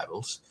massive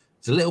rivals.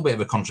 It's a little bit of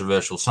a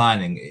controversial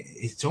signing.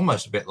 It's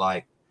almost a bit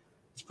like,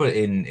 let's put it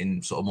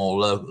in sort of more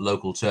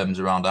local terms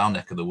around our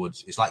neck of the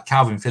woods. It's like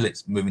Calvin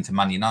Phillips moving to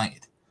Man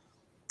United.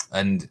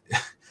 And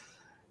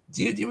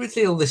do you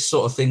feel this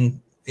sort of thing?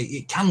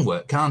 It can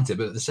work, can't it?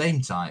 But at the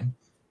same time,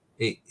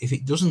 if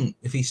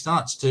he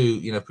starts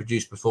to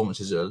produce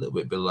performances that are a little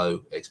bit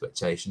below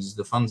expectations,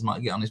 the fans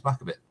might get on his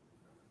back a bit.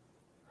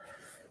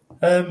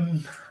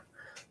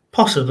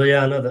 Possibly,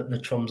 yeah. I know that the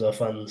Tromsø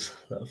fans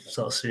that I've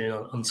sort of seen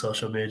on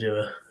social media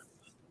are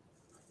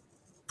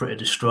pretty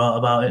distraught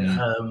about it.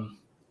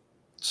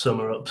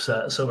 Some are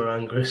upset, some are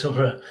angry, some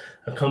are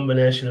a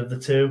combination of the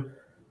two.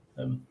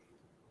 I'm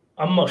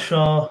not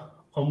sure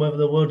on whether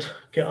they would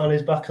get on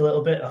his back a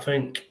little bit. I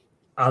think,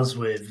 as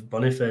with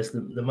Boniface,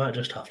 they might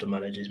just have to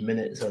manage his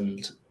minutes,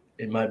 and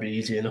it might be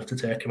easy enough to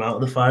take him out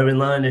of the firing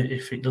line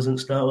if it doesn't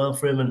start well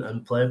for him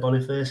and play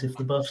Boniface if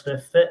they both stay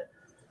fit.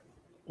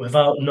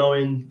 Without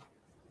knowing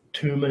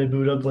too many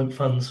Buda Glimt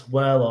fans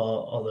well,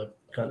 or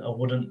I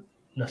wouldn't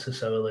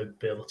necessarily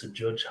be able to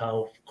judge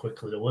how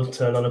quickly they would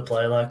turn on a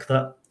player like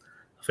that.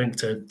 I think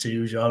to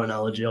use your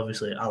analogy,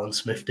 obviously Alan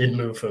Smith did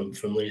move from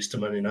Leeds to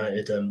Man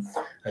United,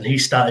 and he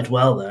started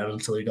well there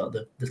until he got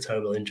the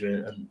terrible injury,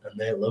 and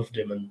they loved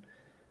him. And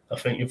I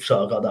think you've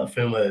sort of got that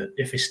feeling where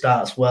if he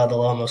starts well,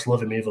 they'll almost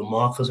love him even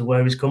more because of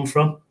where he's come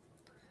from.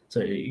 So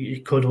he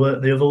could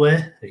work the other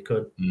way. He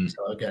could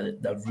sort of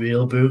get that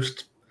real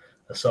boost,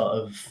 a sort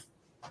of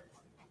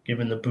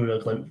giving the Buda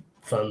Glimt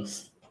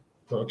fans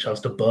a little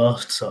chance to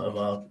boast, sort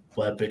of,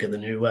 we're bigger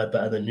than you, we're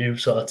better than you,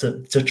 sort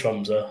of to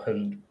Tromsø,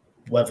 and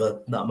whether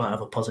that might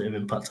have a positive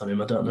impact on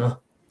him, I don't know.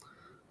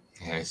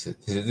 Yeah,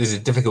 these are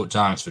difficult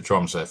times for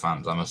Tromsø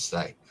fans, I must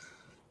say.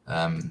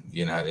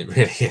 It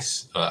really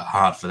is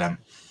hard for them.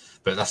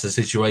 But that's the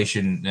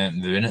situation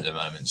they're in at the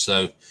moment.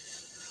 So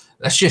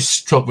let's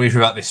just talk briefly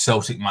about this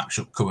Celtic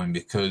matchup coming,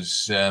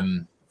 because,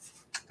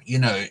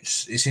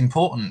 it's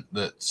important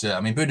that,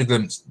 Buda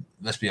Glimt,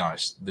 let's be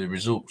honest, the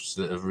results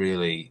that have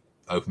really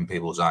opened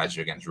people's eyes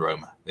are against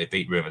Roma. They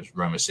beat Roma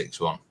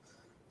 6-1,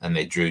 and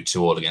they drew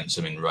 2-2 against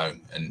them in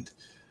Rome. And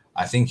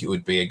I think it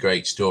would be a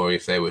great story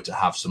if they were to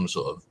have some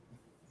sort of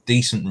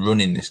decent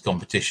run in this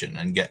competition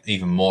and get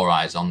even more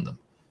eyes on them.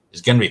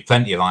 There's going to be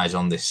plenty of eyes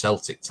on this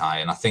Celtic tie,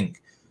 and I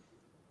think,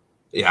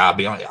 I'll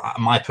be honest,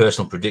 my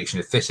personal prediction,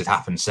 if this had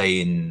happened,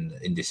 say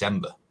in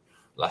December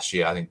last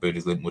year, I think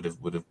Bodø Glimt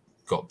would have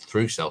got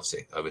through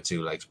Celtic over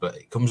 2 legs. But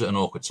it comes at an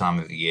awkward time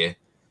of the year.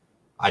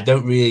 I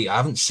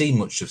haven't seen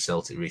much of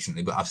Celtic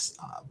recently, but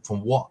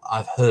from what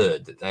I've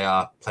heard, that they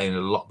are playing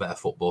a lot better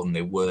football than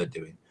they were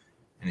doing,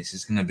 and this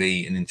is going to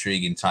be an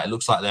intriguing tie. It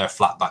looks like they're a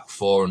flat back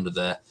four under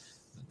their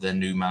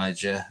new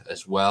manager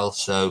as well.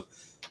 So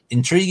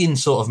intriguing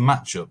sort of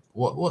matchup.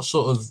 What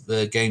sort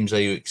of games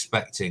are you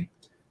expecting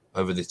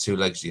over the 2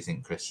 legs, do you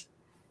think, Chris?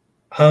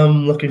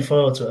 I'm looking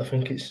forward to it. I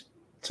think it's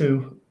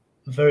 2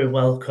 very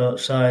well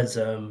coached sides.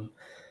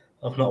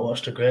 I've not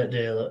watched a great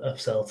deal of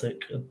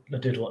Celtic. I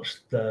did watch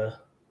the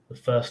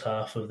first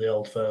half of the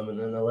Old Firm and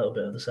then a little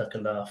bit of the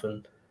second half,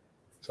 and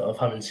sort of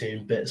having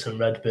seen bits and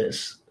read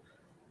bits,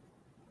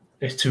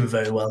 it's 2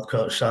 very well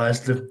coached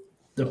sides.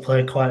 They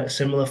play quite a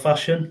similar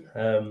fashion.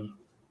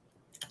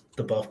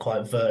 They're both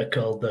quite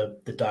vertical.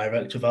 They're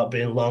direct without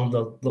being long.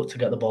 They'll look to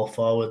get the ball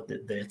forward.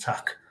 They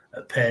attack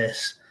at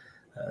pace.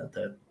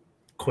 They're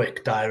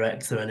quick,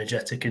 direct. They're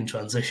energetic in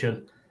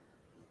transition.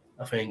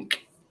 I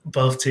think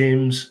both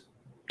teams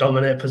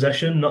dominate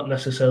possession, not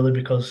necessarily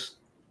because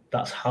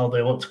that's how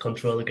they want to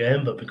control the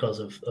game, but because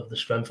of the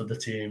strength of the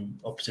team.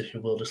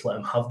 Opposition will just let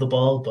them have the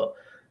ball, but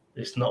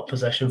it's not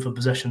possession for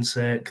possession's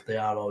sake. They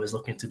are always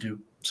looking to do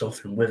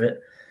something with it.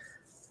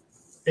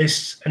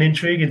 It's an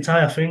intriguing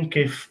tie. I think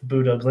if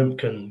Bodø Glimt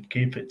can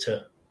keep it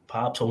to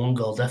perhaps a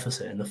 1-goal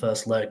deficit in the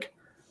first leg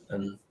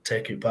and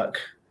take it back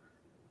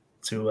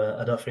to,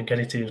 I don't think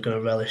any team's going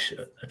to relish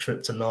a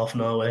trip to North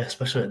Norway,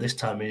 especially at this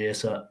time of year.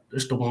 So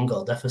just a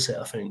 1-goal deficit,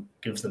 I think,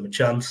 gives them a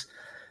chance.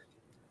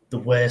 The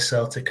way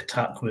Celtic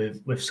attack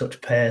with such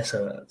pace,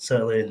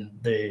 certainly in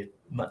the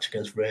match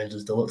against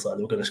Rangers, they looked like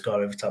they were going to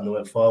score every time they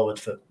went forward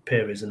for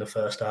periods in the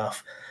first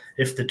half.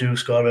 If they do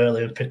score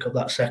early and pick up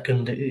that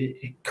second,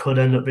 it could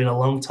end up being a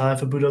long tie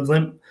for Bodø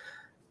Glimt.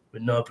 We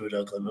know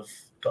Bodø Glimt have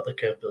got the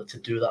capability to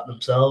do that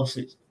themselves.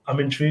 I'm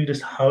intrigued as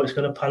to how it's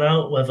going to pan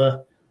out,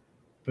 whether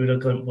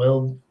Bodø Glimt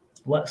will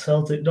let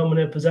Celtic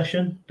dominate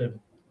possession.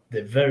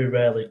 They very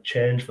rarely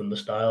change from the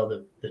style.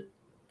 They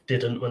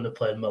didn't when they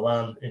played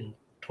Milan in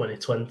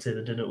 2020.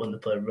 They didn't when they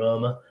played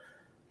Roma.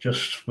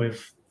 Just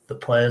with the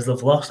players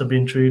they've lost, I'd be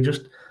intrigued.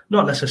 Just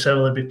not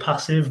necessarily be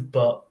passive,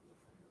 but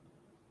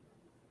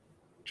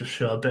just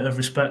show a bit of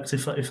respect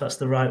if that's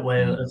the right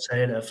way of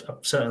saying it.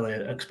 I'm certainly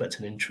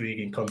expecting an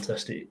intriguing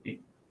contest. It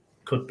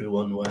could be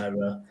one where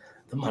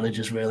the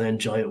managers really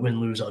enjoy it, win,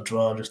 lose or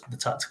draw, just the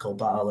tactical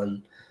battle,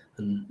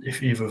 and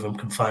if either of them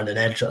can find an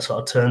edge, that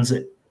sort of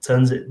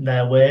turns it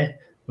their way,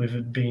 with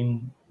it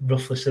being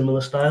roughly similar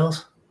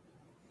styles.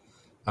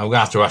 I'm going to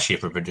have to ask you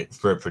for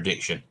a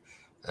prediction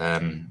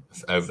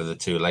over the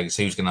 2 legs.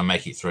 Who's going to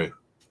make it through?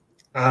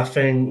 I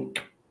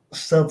think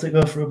Celtic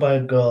go through by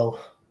a goal.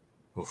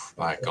 Oof,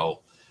 by a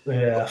goal.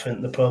 Yeah, I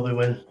think they probably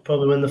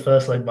win the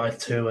first leg by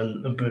 2,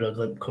 and Bodø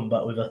Glimt come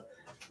back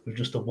with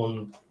just a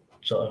 1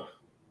 sort of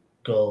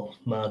goal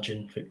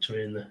margin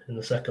victory in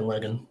the second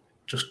leg and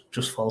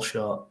just fall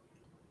short.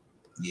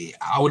 Yeah,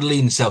 I would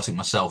lean Celtic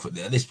myself at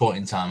this point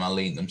in time. I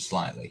lean them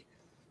slightly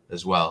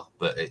as well,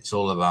 but it's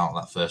all about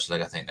that first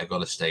leg. I think they've got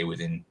to stay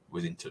within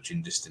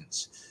touching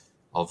distance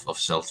of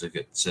Celtic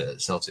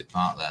at Celtic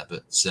Park there.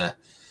 But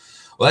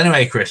well,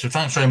 anyway, Chris, well,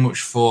 thanks very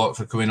much for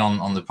coming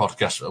on the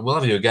podcast. We'll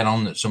have you again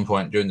on at some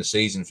point during the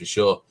season for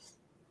sure,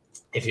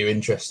 if you're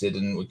interested,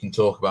 and we can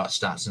talk about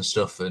stats and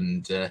stuff.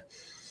 And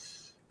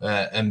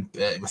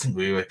I think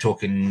we were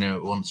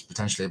talking once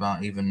potentially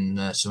about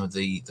even some of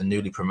the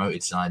newly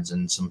promoted sides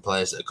and some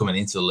players that are coming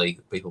into the league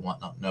that people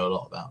might not know a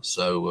lot about.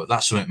 So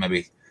that's something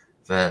maybe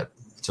to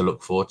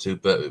look forward to.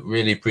 But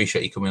really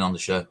appreciate you coming on the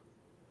show.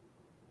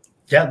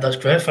 Yeah, that's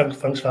great.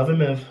 Thanks for having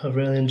me. I've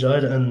really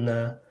enjoyed it, and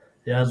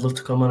I'd love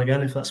to come on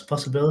again if that's a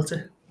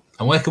possibility.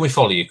 And where can we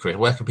follow you, Chris?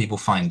 Where can people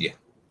find you?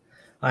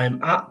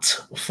 I'm at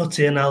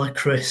Footy and Ali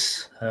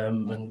Chris,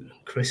 and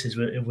Chris is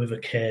with a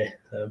K,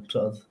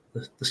 sort of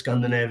the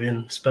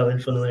Scandinavian spelling,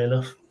 funnily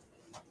enough.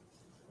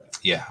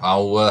 Yeah,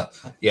 I'll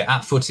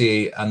at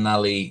Footy and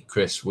Ali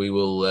Chris. We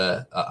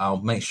will.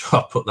 I'll make sure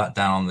I put that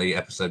down on the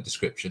episode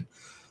description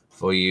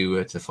for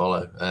you to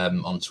follow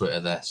on Twitter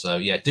there. So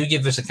yeah, do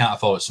give this account a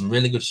follow. It's some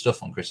really good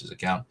stuff on Chris's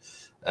account.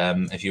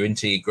 If you're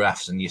into your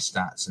graphs and your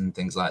stats and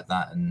things like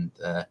that, and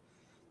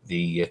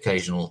the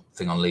occasional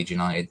thing on Leeds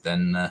United,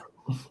 then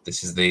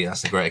that's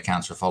a great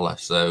account to follow.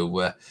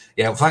 So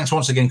thanks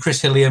once again,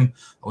 Chris Hilliam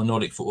on the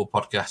Nordic Football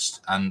Podcast,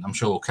 and I'm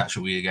sure we'll catch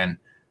up with you again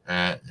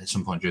at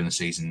some point during the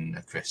season.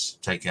 Chris,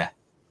 take care.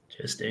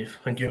 Cheers, Steve.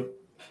 Thank you.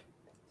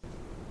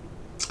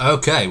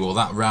 Okay, well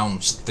that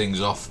rounds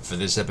things off for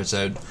this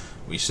episode.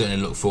 We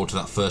certainly look forward to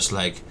that first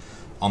leg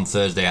on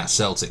Thursday at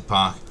Celtic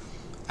Park,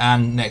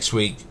 and next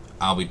week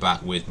I'll be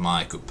back with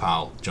my good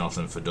pal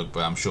Jonathan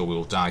Fadugba. I'm sure we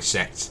will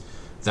dissect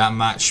that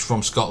match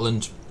from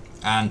Scotland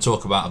and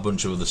talk about a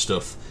bunch of other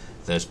stuff.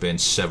 There's been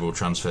several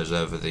transfers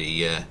over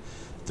the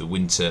the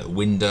winter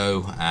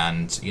window,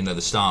 and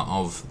the start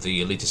of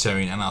the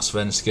Eliteserien and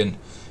Allsvenskan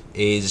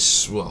is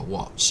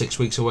 6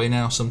 weeks away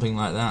now, something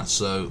like that.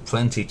 So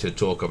plenty to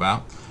talk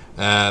about.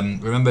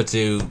 Remember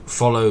to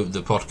follow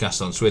the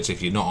podcast on Twitter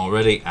if you're not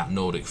already, at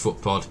Nordic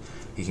Footpod.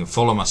 You can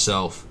follow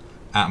myself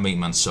at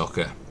Meatman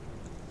Soccer,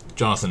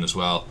 Jonathan as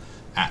well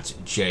at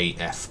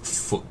JF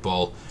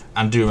Football,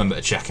 and do remember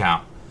to check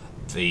out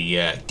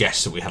the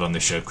guests that we had on the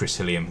show, Chris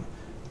Hilliam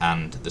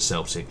and the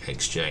Celtic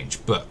Exchange.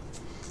 But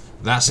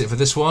that's it for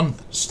this one.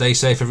 Stay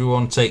safe,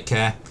 everyone. Take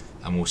care,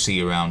 and we'll see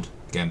you around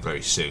again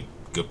very soon.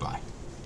 Goodbye.